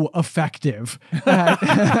so effective at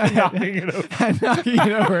knocking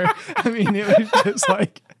it over. I mean, it was just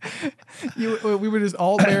like we would just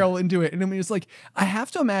all barrel into it, and I mean, it's like I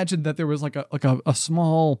have to imagine that there was like a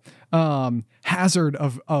small hazard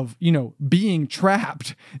of being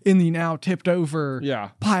trapped in the now tipped over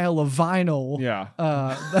pile of vinyl.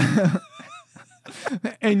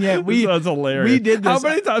 And yet that's hilarious. We did this. How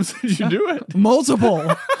many times did you do it? Multiple.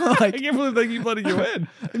 I can't believe they keep letting you in.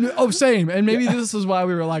 Oh, same. And maybe this is why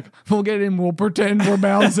we were like, we'll get in, we'll pretend we're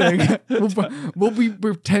bouncing. we'll be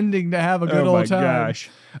pretending to have a good old time.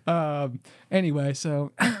 Gosh. Anyway,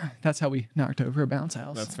 so that's how we knocked over a bounce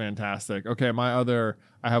house. That's fantastic. Okay,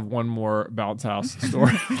 I have one more bounce house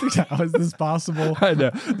story. How is this possible? I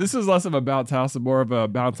know. This is less of a bounce house and more of a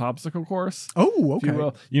bounce obstacle course. Oh, okay. If you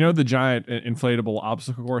will. You know the giant inflatable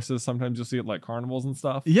obstacle courses? Sometimes you'll see it like carnivals and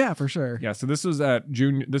stuff. Yeah, for sure. Yeah, so this was at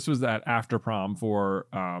after prom for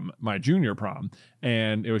my junior prom,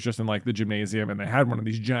 and it was just in like the gymnasium, and they had one of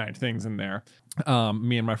these giant things in there.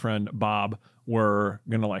 Me and my friend Bob were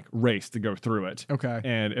gonna like race to go through it. Okay.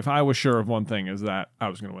 And if I was sure of one thing, is that I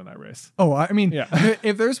was gonna win that race. Oh, I mean,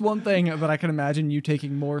 if there's one thing that I can imagine you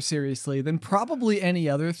taking more seriously than probably any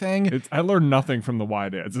other thing, I learned nothing from the Y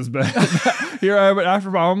dances, but here I am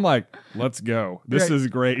after prom, I'm like, let's go. This is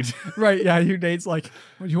great. Right? Yeah, your date's like,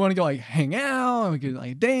 you want to go like hang out, and we could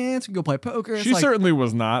like dance, we can go play poker. She certainly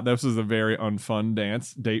was not. This was a very unfun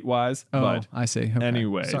dance date wise. Oh, but I see. Okay.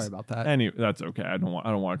 Anyways, sorry about that. That's okay. I don't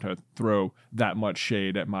want to throw that much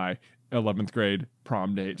shade at my 11th grade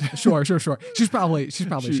prom date. Sure. She's probably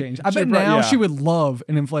changed. I bet now she would love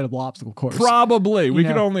an inflatable obstacle course. Probably. We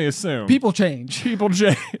can only assume. People change.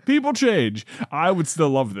 People change. I would still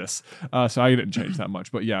love this. So I didn't change that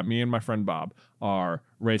much. But yeah, me and my friend Bob are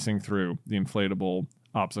racing through the inflatable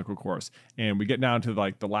obstacle course, and we get down to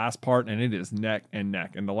like the last part, and it is neck and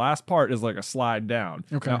neck, and the last part is like a slide down.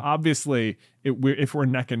 Okay. Now, obviously, if we're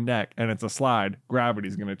neck and neck and it's a slide,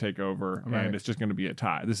 gravity's going to take over, and it's just going to be a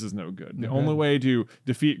tie. This is no good. The only way to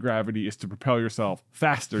defeat gravity is to propel yourself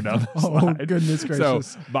faster down the slide. Oh, goodness gracious.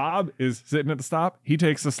 So Bob is sitting at the stop. He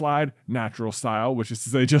takes the slide natural style, which is to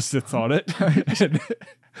say just sits on it. And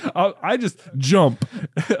I just jump,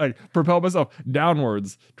 like propel myself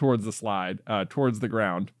downwards towards the slide, towards the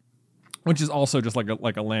ground, which is also just like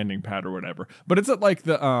a landing pad or whatever. But it's at like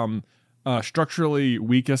the structurally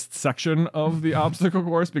weakest section of the obstacle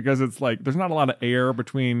course, because it's like there's not a lot of air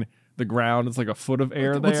between the ground. It's like a foot of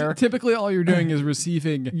air there. Typically, all you're doing is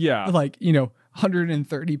receiving,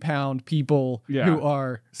 130-pound people who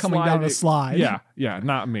are coming down a slide. Yeah,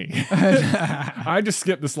 not me. I just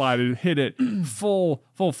skipped the slide and hit it full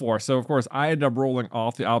force. So of course I end up rolling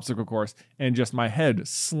off the obstacle course, and just my head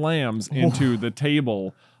slams into the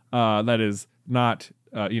table that is not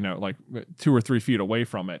like 2 or 3 feet away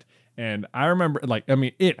from it. And I remember,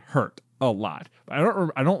 it hurt a lot. But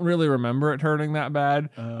I don't really remember it hurting that bad.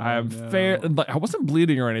 I wasn't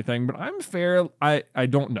bleeding or anything, but I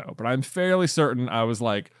don't know, but I'm fairly certain I was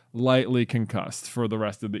like lightly concussed for the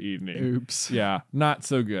rest of the evening. Oops. Yeah, not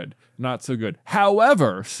so good.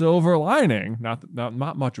 However, silver lining,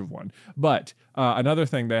 not much of one, but another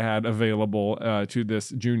thing they had available to this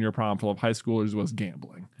junior prom full of high schoolers was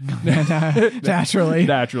gambling. Naturally.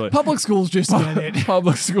 Public schools just get it.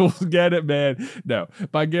 Public schools get it, man. No,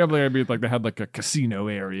 by gambling I mean like they had like a casino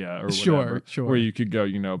area or whatever, sure, where you could go,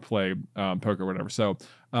 play poker or whatever. So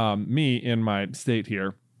me in my state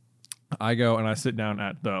here, I go and I sit down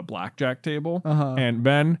at the blackjack table, and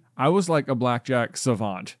Ben, I was like a blackjack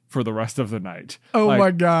savant for the rest of the night. Oh my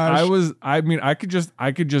gosh! I could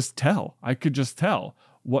just tell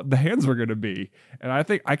what the hands were going to be, and I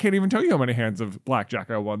think I can't even tell you how many hands of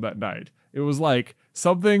blackjack I won that night. It was like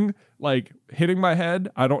something like hitting my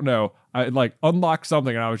head. I don't know. I like unlocked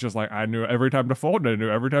something, and I was just like, I knew every time to fold, and I knew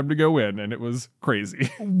every time to go in, and it was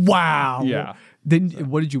crazy. Wow. Yeah. Then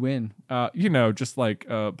what did you win? Just like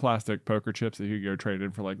plastic poker chips that you could go trade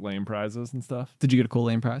in for like lame prizes and stuff. Did you get a cool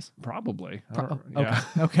lame prize? Probably. Yeah.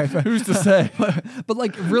 Okay. Who's to say? But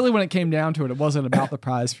like really, when it came down to it, it wasn't about the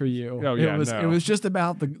prize for you. Oh yeah. It was just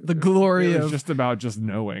about the glory of just about just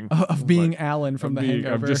knowing of being Alan from The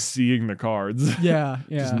Hangover. Of just seeing the cards. Yeah.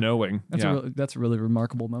 Just knowing. That's a really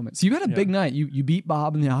remarkable moment. So you had a big night. You beat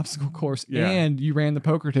Bob in the obstacle course, and you ran the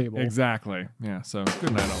poker table. Exactly. Yeah. So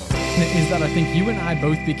good night, all. Is that I think you and I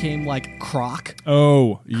both became like Croc.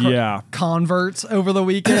 Converts over the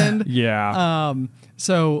weekend.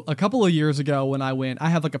 So a couple of years ago when I went, I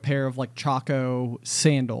have like a pair of like Chaco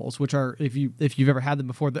sandals, which are if you've ever had them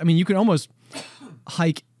before, I mean you can almost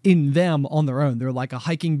hike in them on their own. They're like a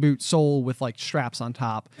hiking boot sole with like straps on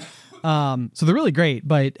top. So they're really great,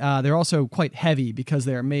 but they're also quite heavy because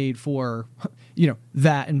they're made for,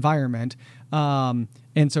 that environment.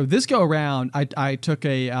 And so this go around, I took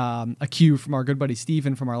a cue from our good buddy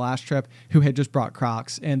Steven from our last trip, who had just brought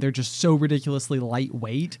Crocs, and they're just so ridiculously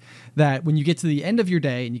lightweight that when you get to the end of your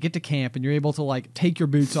day and you get to camp and you're able to like take your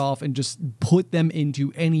boots off and just put them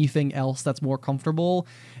into anything else that's more comfortable.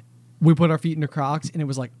 We put our feet into Crocs and it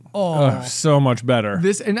was like, so much better.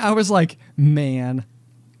 And I was like, man,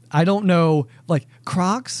 I don't know, like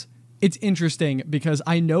Crocs. It's interesting because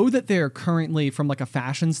I know that they're currently from like a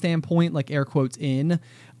fashion standpoint, like air quotes in,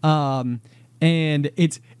 and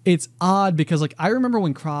it's odd because like I remember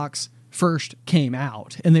when Crocs first came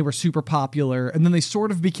out and they were super popular, and then they sort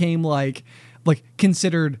of became like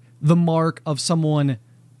considered the mark of someone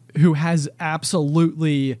who has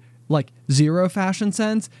absolutely like zero fashion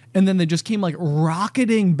sense, and then they just came like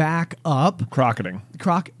rocketing back up.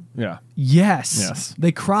 Yeah. Yes.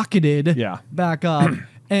 They crocketed back up.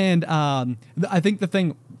 And I think the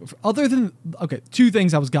thing, two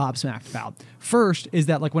things I was gobsmacked about. First is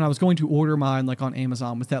that like when I was going to order mine like on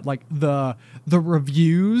Amazon, was that like the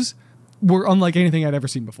reviews were unlike anything I'd ever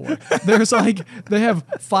seen before. There's like, they have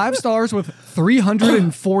 5 stars with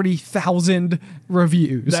 340,000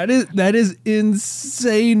 reviews. That is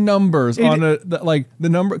insane numbers the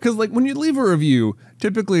number. Cause like when you leave a review,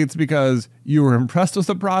 typically it's because you were impressed with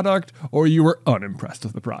the product or you were unimpressed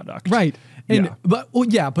with the product. Right. And but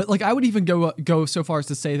like I would even go so far as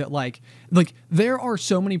to say that like there are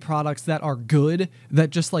so many products that are good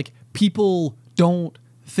that just like people don't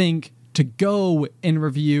think to go and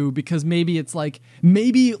review because maybe it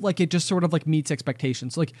just sort of like meets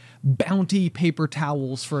expectations. Like Bounty paper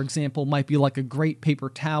towels, for example, might be like a great paper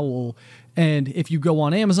towel. And if you go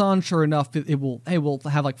on Amazon, sure enough, it will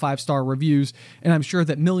have like 5-star reviews. And I'm sure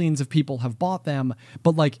that millions of people have bought them,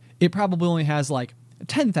 but like it probably only has like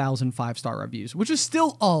 10,000 5-star reviews, which is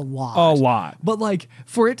still a lot. But like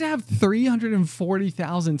for it to have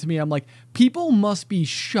 340,000 to me, I'm like, people must be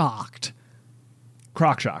shocked.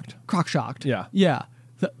 Croc shocked. Yeah.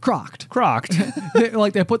 Crocked.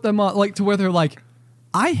 They put them on like to where they're like,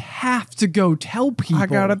 I have to go tell people. I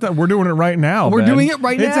got it. We're doing it right now. We're doing it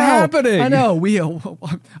right now. It's happening. I know.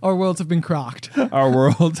 Our worlds have been crocked. Our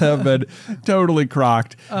worlds have been totally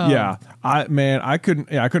crocked. I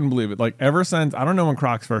couldn't believe it. Like ever since, I don't know when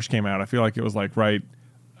Crocs first came out. I feel like it was like right,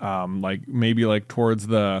 like maybe like towards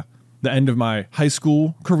the end of my high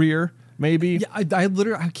school career. Maybe. Yeah, I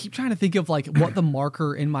keep trying to think of like what the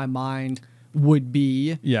marker in my mind would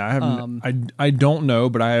be. Yeah, I have. I don't know,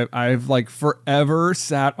 but I've like forever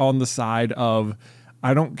sat on the side of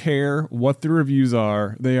I don't care what the reviews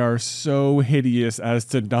are. They are so hideous as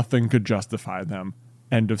to nothing could justify them.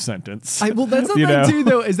 End of sentence. That's the thing too,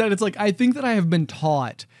 though, is that it's like I think that I have been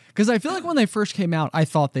taught because I feel like when they first came out, I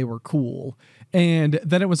thought they were cool, and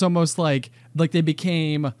then it was almost like they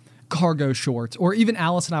became cargo shorts. Or even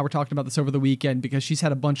Alice and I were talking about this over the weekend because she's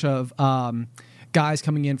had a bunch of guys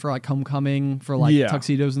coming in for like homecoming for like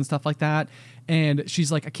tuxedos and stuff like that, and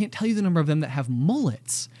she's like, I can't tell you the number of them that have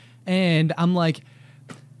mullets, and I'm like,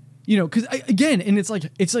 because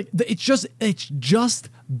it's just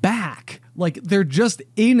back, like they're just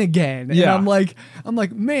in again, and I'm like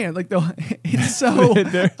man, like it's so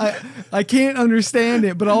I can't understand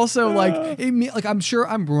it, but also like I'm sure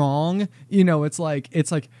I'm wrong, it's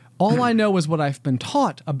like all I know is what I've been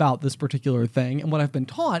taught about this particular thing, and what I've been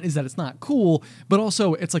taught is that it's not cool, but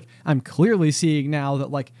also it's like I'm clearly seeing now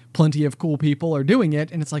that like plenty of cool people are doing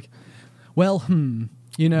it, and it's like, well,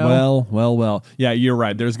 Well. Yeah, you're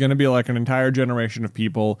right. There's going to be like an entire generation of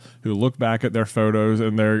people who look back at their photos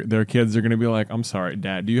and their kids are going to be like, I'm sorry,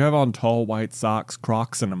 Dad, do you have on tall white socks,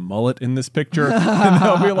 Crocs, and a mullet in this picture? And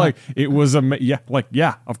they'll be like, it was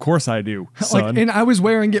yeah, of course I do, son. And I was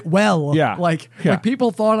wearing it well. Yeah. Like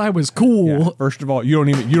people thought I was cool. Yeah. First of all, you don't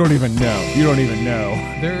even know.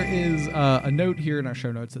 There is a note here in our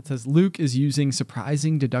show notes that says Luke is using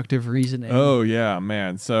surprising deductive reasoning. Oh yeah,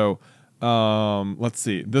 man. So let's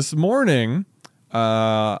see. This morning,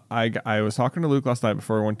 I was talking to Luke last night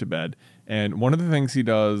before I went to bed, and one of the things he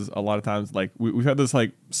does a lot of times, like we've had this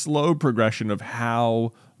like slow progression of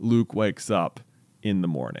how Luke wakes up in the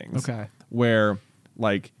mornings. Okay. Where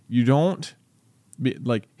like you don't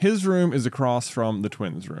like his room is across from the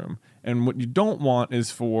twins' room. And what you don't want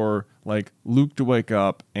is for like Luke to wake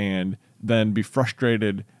up and then be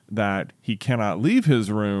frustrated that he cannot leave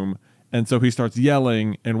his room. And so he starts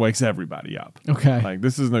yelling and wakes everybody up. Okay. Like,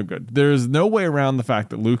 this is no good. There's no way around the fact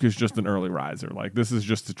that Luke is just an early riser. Like, this is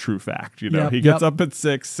just a true fact. You know, he gets up at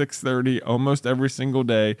 6:30 almost every single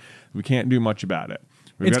day. We can't do much about it.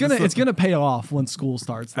 It's gonna pay off when school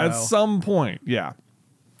starts, though. At some point, yeah.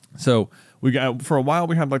 So we got, for a while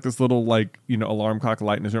we had like this little like, you know, alarm clock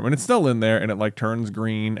light in his room, and it's still in there, and it like turns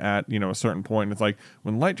green at, you know, a certain point. And it's like,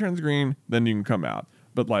 when the light turns green, then you can come out.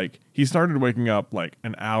 But like, he started waking up like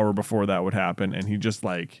an hour before that would happen, and he just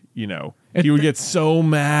like, you know, he would get so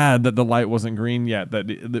mad that the light wasn't green yet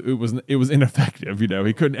that it was ineffective. You know,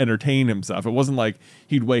 he couldn't entertain himself. It wasn't like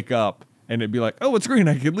he'd wake up and it'd be like, oh, it's green,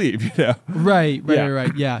 I could leave. You know, right.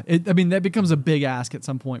 Yeah, I mean, that becomes a big ask at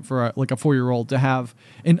some point for a 4-year-old to have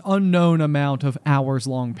an unknown amount of hours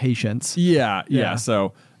long patience. Yeah.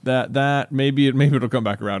 So that maybe it'll come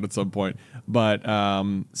back around at some point. But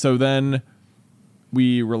so then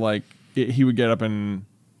we were like, he would get up and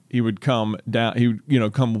he would come down. He would, you know,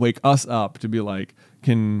 come wake us up to be like,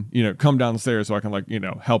 can, you know, come downstairs so I can like, you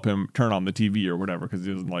know, help him turn on the TV or whatever, because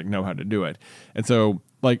he doesn't like know how to do it. And so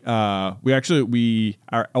like our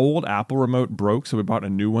old Apple remote broke, so we bought a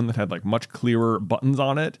new one that had like much clearer buttons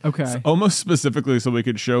on it. Okay. So almost specifically so we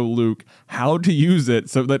could show Luke how to use it,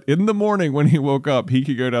 so that in the morning when he woke up, he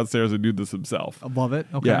could go downstairs and do this himself. I love it.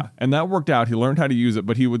 Okay. Yeah. And that worked out. He learned how to use it,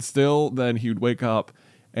 but he would wake up,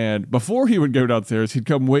 and before he would go downstairs, he'd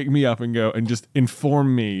come wake me up and go and just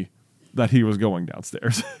inform me that he was going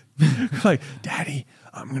downstairs. Like, Daddy,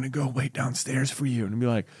 I'm going to go wait downstairs for you. And I'd be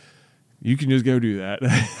like, you can just go do that.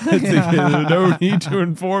 There's no need to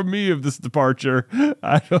inform me of this departure.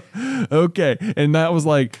 Okay. And that was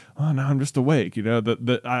like, oh, no, I'm just awake. You know,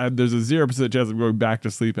 there's a 0% chance of going back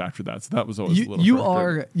to sleep after that. So that was always a little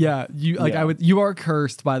you are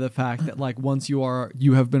cursed by the fact that like once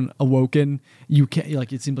you have been awoken, you can't,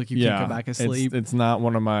 like, it seems like you can't go back asleep. It's not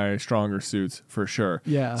one of my stronger suits for sure.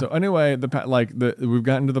 Yeah. So anyway, we've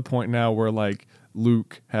gotten to the point now where like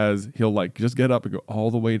Luke he'll like just get up and go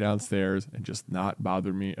all the way downstairs and just not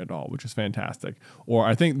bother me at all, which is fantastic. Or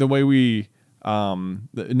I think the way we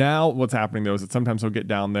now what's happening though is that sometimes he'll get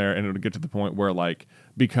down there and it'll get to the point where like,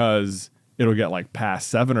 because it'll get like past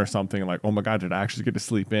 7 or something, and like, oh my God, did I actually get to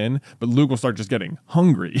sleep in? But Luke will start just getting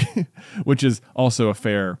hungry, which is also a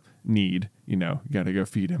fair need. You know, you got to go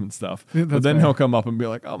feed him and stuff. But then he'll come up and be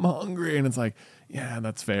like, I'm hungry. And it's like, yeah,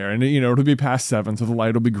 that's fair. And, you know, it'll be past 7, so the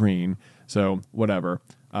light will be green. So whatever.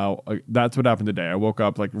 That's what happened today. I woke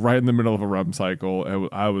up like right in the middle of a REM cycle.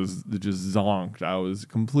 I was just zonked. I was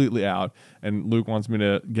completely out. And Luke wants me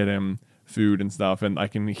to get him food and stuff. And I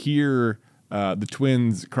can hear the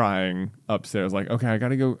twins crying upstairs. Like, okay, I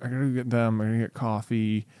gotta go get them. I'm gonna get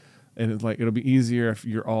coffee. And it's like, it'll be easier if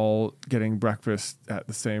you're all getting breakfast at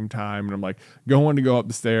the same time. And I'm like, going to go up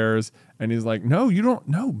the stairs. And he's like, no, you don't.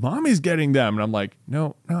 No, Mommy's getting them. And I'm like,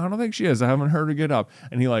 no, I don't think she is. I haven't heard her get up.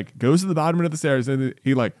 And he like goes to the bottom of the stairs, and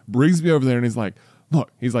he like brings me over there, and he's like, look,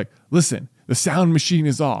 listen, the sound machine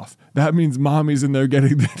is off. That means Mommy's in there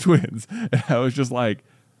getting the twins. And I was just like,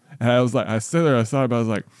 I stood there, I thought about it, I was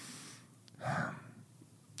like,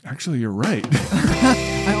 actually, you're right.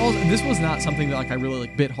 This was not something that like I really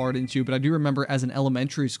like bit hard into, but I do remember as an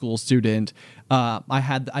elementary school student,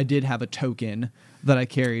 I did have a token that I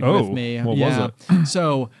carried with me. What was it?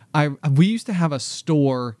 So we used to have a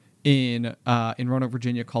store in Roanoke,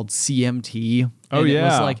 Virginia called CMT. Oh,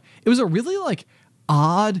 yeah. It was a really like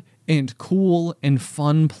odd and cool and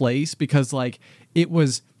fun place, because like it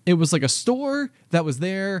was like a store that was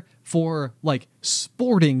there for like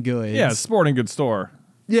sporting goods. Yeah, sporting goods store.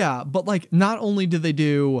 Yeah, but like not only did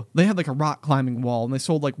they had like a rock climbing wall, and they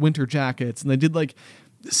sold like winter jackets, and they did like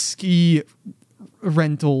ski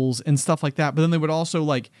rentals and stuff like that. But then they would also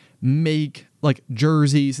like make like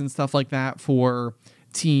jerseys and stuff like that for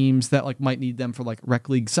teams that like might need them for like rec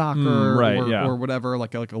league soccer or whatever,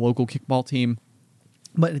 like a local kickball team.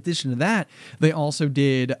 But in addition to that, they also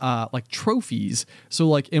did like trophies. So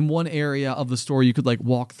like in one area of the store, you could like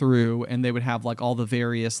walk through, and they would have like all the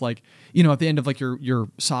various like, you know, at the end of like your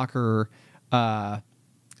soccer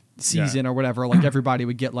season or whatever, like everybody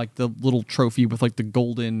would get like the little trophy with like the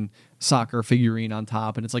golden soccer figurine on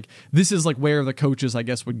top. And it's like, this is like where the coaches, I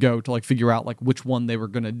guess, would go to like figure out like which one they were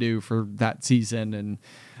going to do for that season. And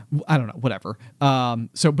I don't know, whatever.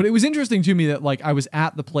 But it was interesting to me that like I was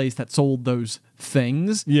at the place that sold those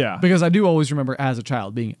things. Yeah. Because I do always remember as a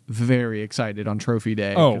child being very excited on trophy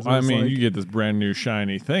day. Oh, I mean, you get this brand new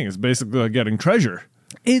shiny thing. It's basically like getting treasure.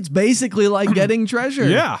 It's basically like getting treasure.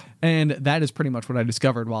 Yeah. And that is pretty much what I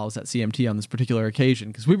discovered while I was at CMT on this particular occasion.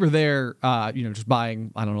 Because we were there, just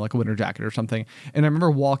buying, I don't know, like a winter jacket or something. And I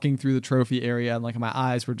remember walking through the trophy area and like my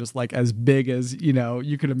eyes were just like as big as,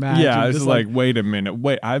 you could imagine. Yeah, it's just like, wait a minute.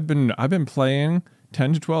 Wait, I've been playing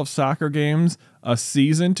 10 to 12 soccer games a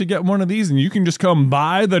season to get one of these, and you can just come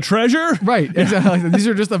buy the treasure? Right, exactly. Like, these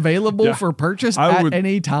are just available for purchase at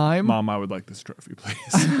any time. Mom, I would like this trophy,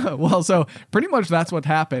 please. Well, so pretty much that's what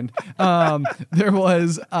happened. There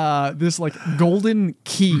was this like golden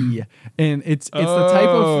key, and it's the type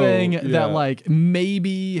of thing that like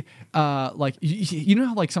maybe like you know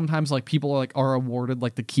how like sometimes like people are awarded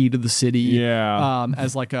like the key to the city,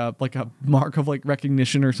 as like a mark of like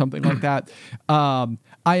recognition or something like that.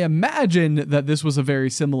 I imagine that this was a very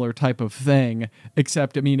similar type of thing,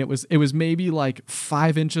 except I mean it was maybe like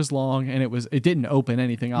 5 inches long, and it didn't open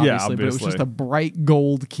anything obviously, but it was just a bright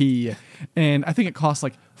gold key, and I think it cost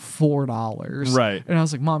like $4. Right. And I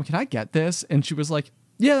was like, Mom, can I get this? And she was like,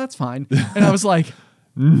 yeah, that's fine. And I was like,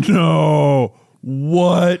 no,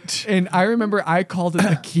 what? And I remember I called it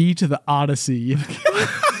the key to the Odyssey.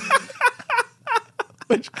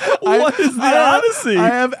 What is the Odyssey? I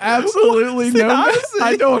have absolutely no.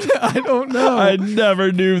 I don't know. I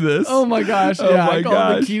never knew this. Oh my gosh! Oh Yeah, my I called it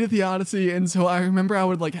gosh. the key to the Odyssey, and so I remember I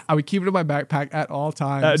would keep it in my backpack at all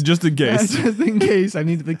times, Just in case. just in case I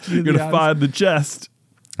needed the key to You're the gonna Odyssey. find the chest.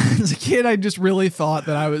 As a kid, I just really thought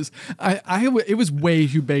that it was way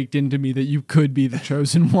too baked into me that you could be the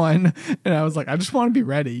chosen one, and I was like, I just want to be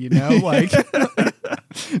ready, like.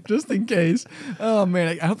 Just in case. Oh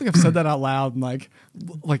man, I don't think I've said that out loud in like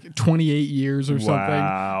 28 years or something.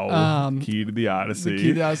 Wow. Key to the Odyssey. The key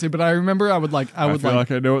to the Odyssey. But I remember I feel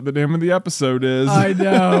like I know what the name of the episode is. I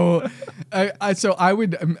know. So I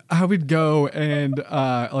would go and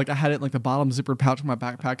like I had it in like the bottom zippered pouch of my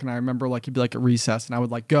backpack, and I remember like it'd be like a recess, and I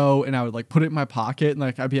would like go and I would like put it in my pocket, and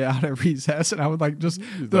like I'd be out at recess, and I would like just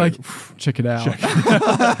be like check it out.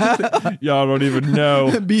 Y'all don't even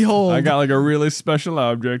know. Behold, I got like a really special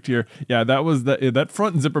object here. Yeah, that was that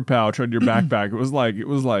front zipper pouch on your backpack. It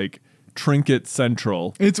was like Trinket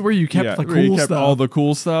Central. It's where you kept the where you cool kept stuff. all the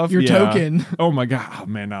cool stuff. Your token. Oh my god. Oh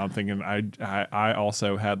man, now I'm thinking I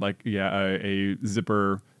also had like a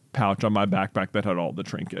zipper pouch on my backpack that had all the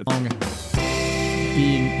trinkets.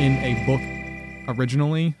 Being in a book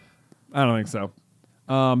originally. I don't think so.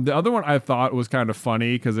 The other one I thought was kind of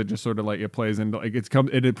funny because it just sort of like it plays into like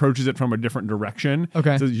it approaches it from a different direction.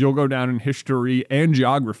 Okay. It says you'll go down in history and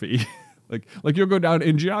geography. like you'll go down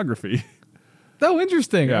in geography. Oh,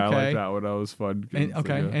 interesting. Yeah, okay. I like that one. That was fun. And,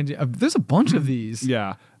 and there's a bunch of these.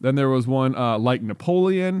 Yeah. Then there was one like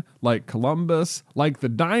Napoleon, like Columbus, like the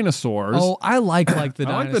dinosaurs. Oh, I like the dinosaurs.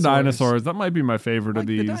 I like the dinosaurs. That might be my favorite of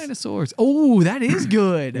these. The dinosaurs. Oh, that is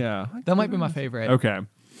good. Yeah. That might be my favorite. Okay.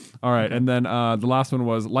 All right. And then the last one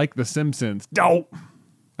was like the Simpsons. Dope.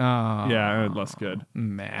 Yeah, less good.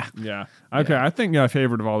 Meh. Yeah. Okay. I think my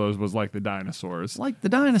favorite of all those was like the dinosaurs. Like the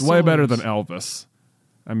dinosaurs. It's way better than Elvis.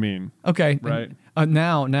 I mean, okay, right?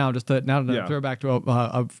 Now to Yeah. throw back to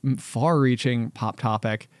a far-reaching pop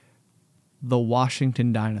topic, the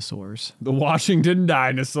Washington dinosaurs. The Washington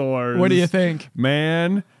dinosaurs. What do you think,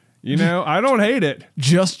 man? I don't hate it.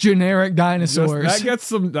 Just generic dinosaurs.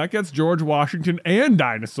 That gets George Washington and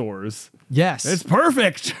dinosaurs. Yes, It's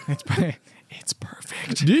perfect. it's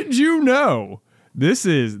perfect. Did you know this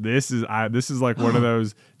is like one of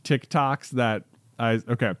those TikToks that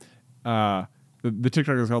the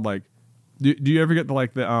TikTok is called like, do you ever get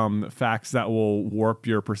the facts that will warp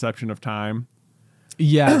your perception of time?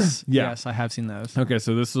 Yes, Yeah. yes, I have seen those. Okay,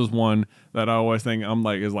 so this is one that I always think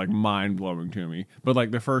is like mind blowing to me. But like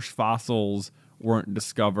the first fossils weren't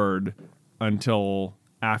discovered until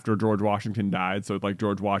after George Washington died. So like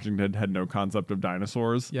George Washington had no concept of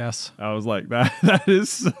dinosaurs. Yes. I was like, that is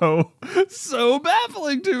so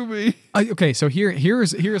baffling to me. Okay, so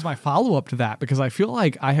here's my follow up to that, because I feel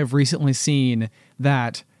like I have recently seen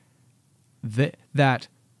that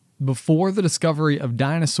before the discovery of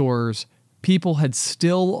dinosaurs, people had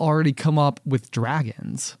still already come up with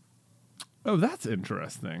dragons. Oh, that's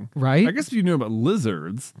interesting. Right? I guess if you knew about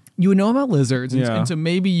lizards. You would know about lizards, Yeah. and so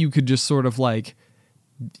maybe you could just sort of like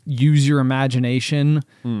use your imagination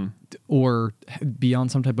or be on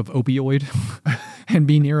some type of opioid and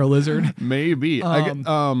be near a lizard. Maybe.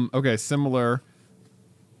 Okay, similar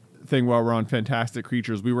thing while we're on Fantastic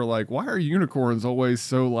Creatures. We were like, why are unicorns always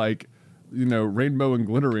so like, rainbow and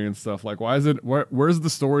glittery and stuff? Like, why is it, where's the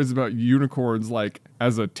stories about unicorns like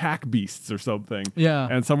as attack beasts or something? Yeah.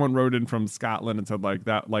 And someone wrote in from Scotland and said like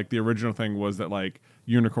that, like the original thing was that like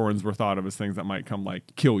unicorns were thought of as things that might come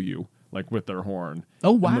like kill you. like with their horn.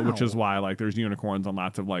 Oh, wow. Which is why like there's unicorns on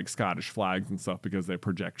lots of like Scottish flags and stuff, because they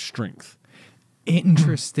project strength.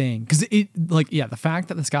 Interesting, because the fact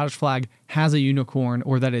that the Scottish flag has a unicorn,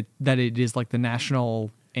 or that it is like the national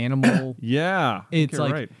animal. Yeah, it's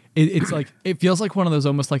like right. it's like it feels like one of those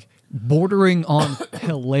almost like bordering on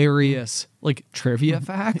hilarious like trivia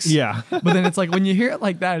facts. Yeah, but then it's like when you hear it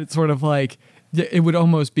like that, it's sort of like it would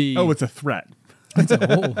almost be. Oh, it's a threat. It's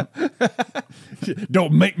a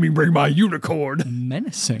Don't make me bring my unicorn.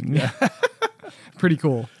 Menacing. Pretty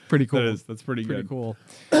cool. That's pretty good. Cool.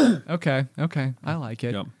 Okay. I like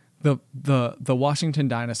it. Yep. The Washington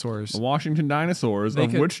dinosaurs. The Washington dinosaurs,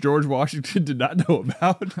 which George Washington did not know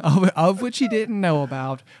about. Of which he didn't know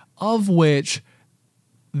about, of which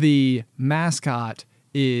the mascot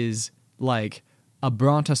is like a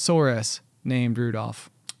brontosaurus named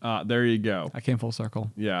Rudolph. There you go. I came full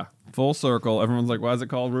circle. Yeah, full circle. Everyone's like, "Why is it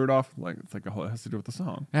called Rudolph?" Like, it's like it has to do with the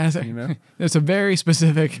song. You know, there's a very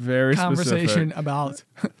specific conversation about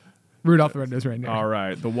Rudolph the Red-Nosed Reindeer. All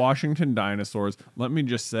right, the Washington dinosaurs. Let me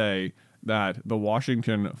just say that the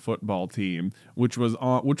Washington football team, which was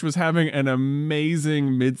having an amazing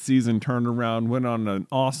midseason turnaround, went on an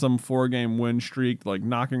awesome 4-game win streak, like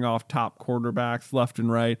knocking off top quarterbacks left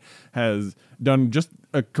and right, has done just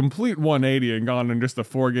a complete 180 and gone in just a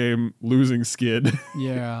 4-game losing skid.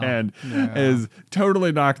 Yeah. and has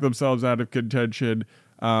totally knocked themselves out of contention.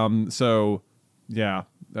 So yeah.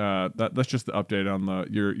 That's just the update on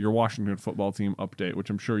your Washington football team update, which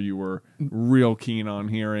I'm sure you were real keen on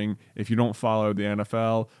hearing. If you don't follow the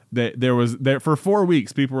NFL, there for 4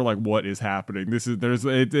 weeks, people were like, "What is happening?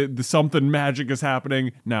 Something magic is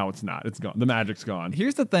happening." Now it's not. It's gone. The magic's gone.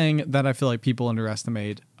 Here's the thing that I feel like people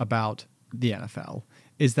underestimate about the NFL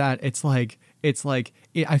is that it's like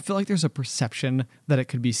I feel like there's a perception that it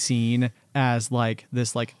could be seen as like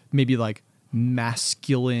this, like maybe like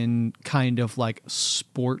masculine kind of like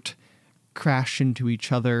sport crash into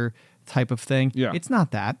each other type of thing. Yeah. It's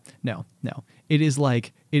not that. No. It is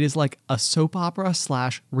like a soap opera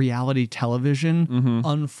 / reality television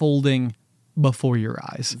unfolding before your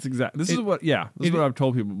eyes. This is what I've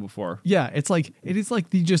told people before. Yeah, it is like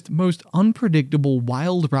the just most unpredictable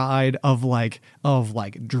wild ride of like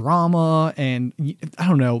drama and I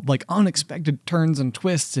don't know, like unexpected turns and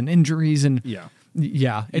twists and injuries and yeah.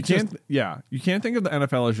 Yeah, you can't think of the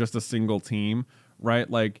NFL as just a single team, right?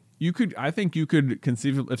 Like I think you could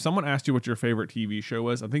conceivably, if someone asked you what your favorite TV show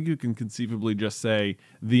was, I think you can conceivably just say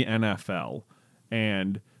the NFL,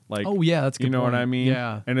 and like, oh yeah, that's a good. You know point. what I mean?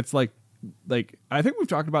 Yeah, and it's like I think we've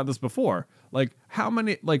talked about this before. Like how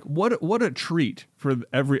many, like what a treat for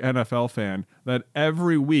every NFL fan that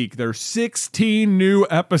every week there's 16 new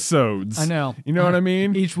episodes. I know. You know what I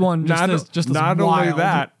mean? Each one just not as only wild.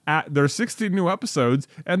 that, there's 16 new episodes,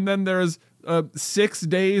 and then there's 6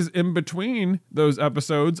 days in between those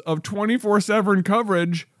episodes of 24/7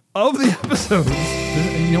 coverage of the episodes.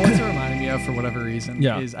 You know what's it reminding me of for whatever reason?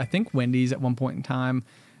 Yeah. Is I think Wendy's at one point in time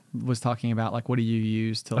was talking about like, what do you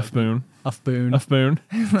use to like, A spoon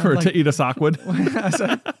like, to eat a sockwood.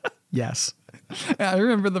 Yes. I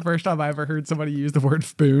remember the first time I ever heard somebody use the word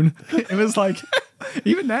spoon. It was like,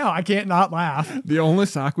 even now I can't not laugh. The only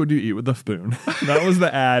sockwood you eat with a spoon. That was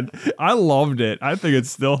the ad. I loved it. I think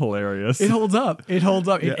it's still hilarious. It holds up.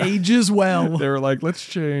 It ages well. They were like, let's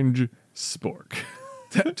change spork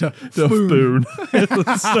to spoon.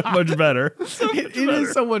 It's so much better. It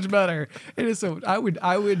is so much better. It is so. I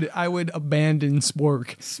would abandon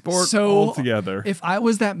spork altogether. If I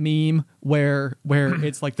was that meme where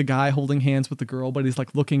it's like the guy holding hands with the girl, but he's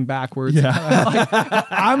like looking backwards. Yeah.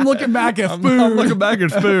 I'm looking back at spoon. I'm looking back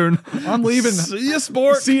at spoon. I'm leaving. See ya,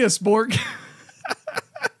 spork.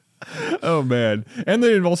 Oh man! And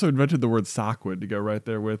they also invented the word sockwood to go right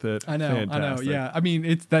there with it. I know. Fantastic. Yeah. I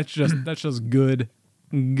mean, that's just good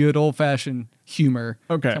old fashioned humor.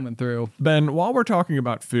 Coming through. Ben, while we're talking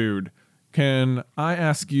about food, can I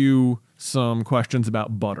ask you some questions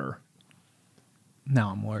about butter?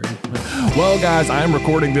 Now I'm worried. Well, guys, I'm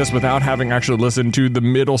recording this without having actually listened to the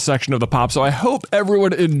middle section of the pop, so I hope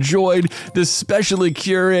everyone enjoyed this specially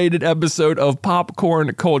curated episode of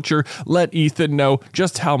Popcorn Culture. Let Ethan know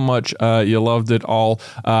just how much you loved it all.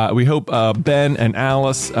 We hope Ben and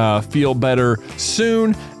Alice feel better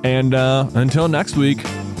soon, and until next week,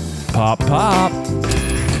 pop.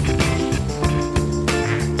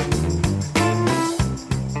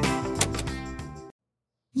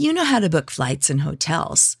 You know how to book flights and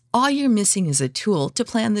hotels. All you're missing is a tool to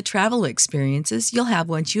plan the travel experiences you'll have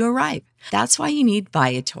once you arrive. That's why you need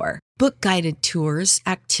Viator. Book guided tours,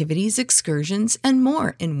 activities, excursions, and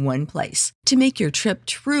more in one place to make your trip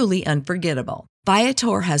truly unforgettable.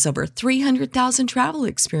 Viator has over 300,000 travel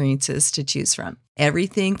experiences to choose from.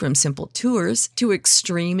 Everything from simple tours to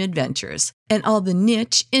extreme adventures and all the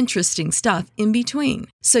niche, interesting stuff in between.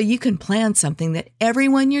 So you can plan something that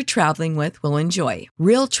everyone you're traveling with will enjoy.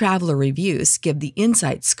 Real traveler reviews give the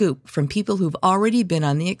inside scoop from people who've already been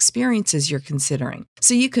on the experiences you're considering.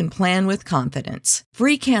 So you can plan with confidence.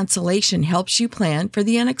 Free cancellation helps you plan for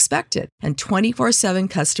the unexpected. And 24/7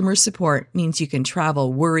 customer support means you can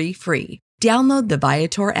travel worry-free. Download the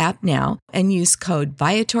Viator app now and use code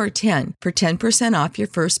Viator10 for 10% off your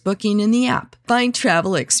first booking in the app. Find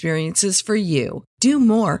travel experiences for you. Do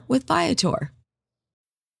more with Viator.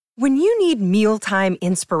 When you need mealtime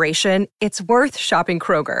inspiration, it's worth shopping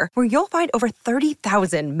Kroger, where you'll find over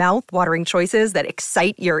 30,000 mouth-watering choices that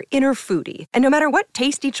excite your inner foodie. And no matter what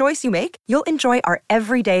tasty choice you make, you'll enjoy our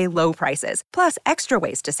everyday low prices, plus extra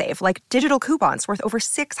ways to save, like digital coupons worth over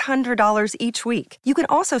 $600 each week. You can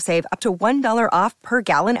also save up to $1 off per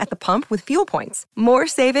gallon at the pump with fuel points. More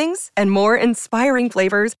savings and more inspiring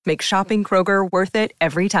flavors make shopping Kroger worth it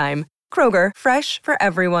every time. Kroger, fresh for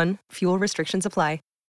everyone. Fuel restrictions apply.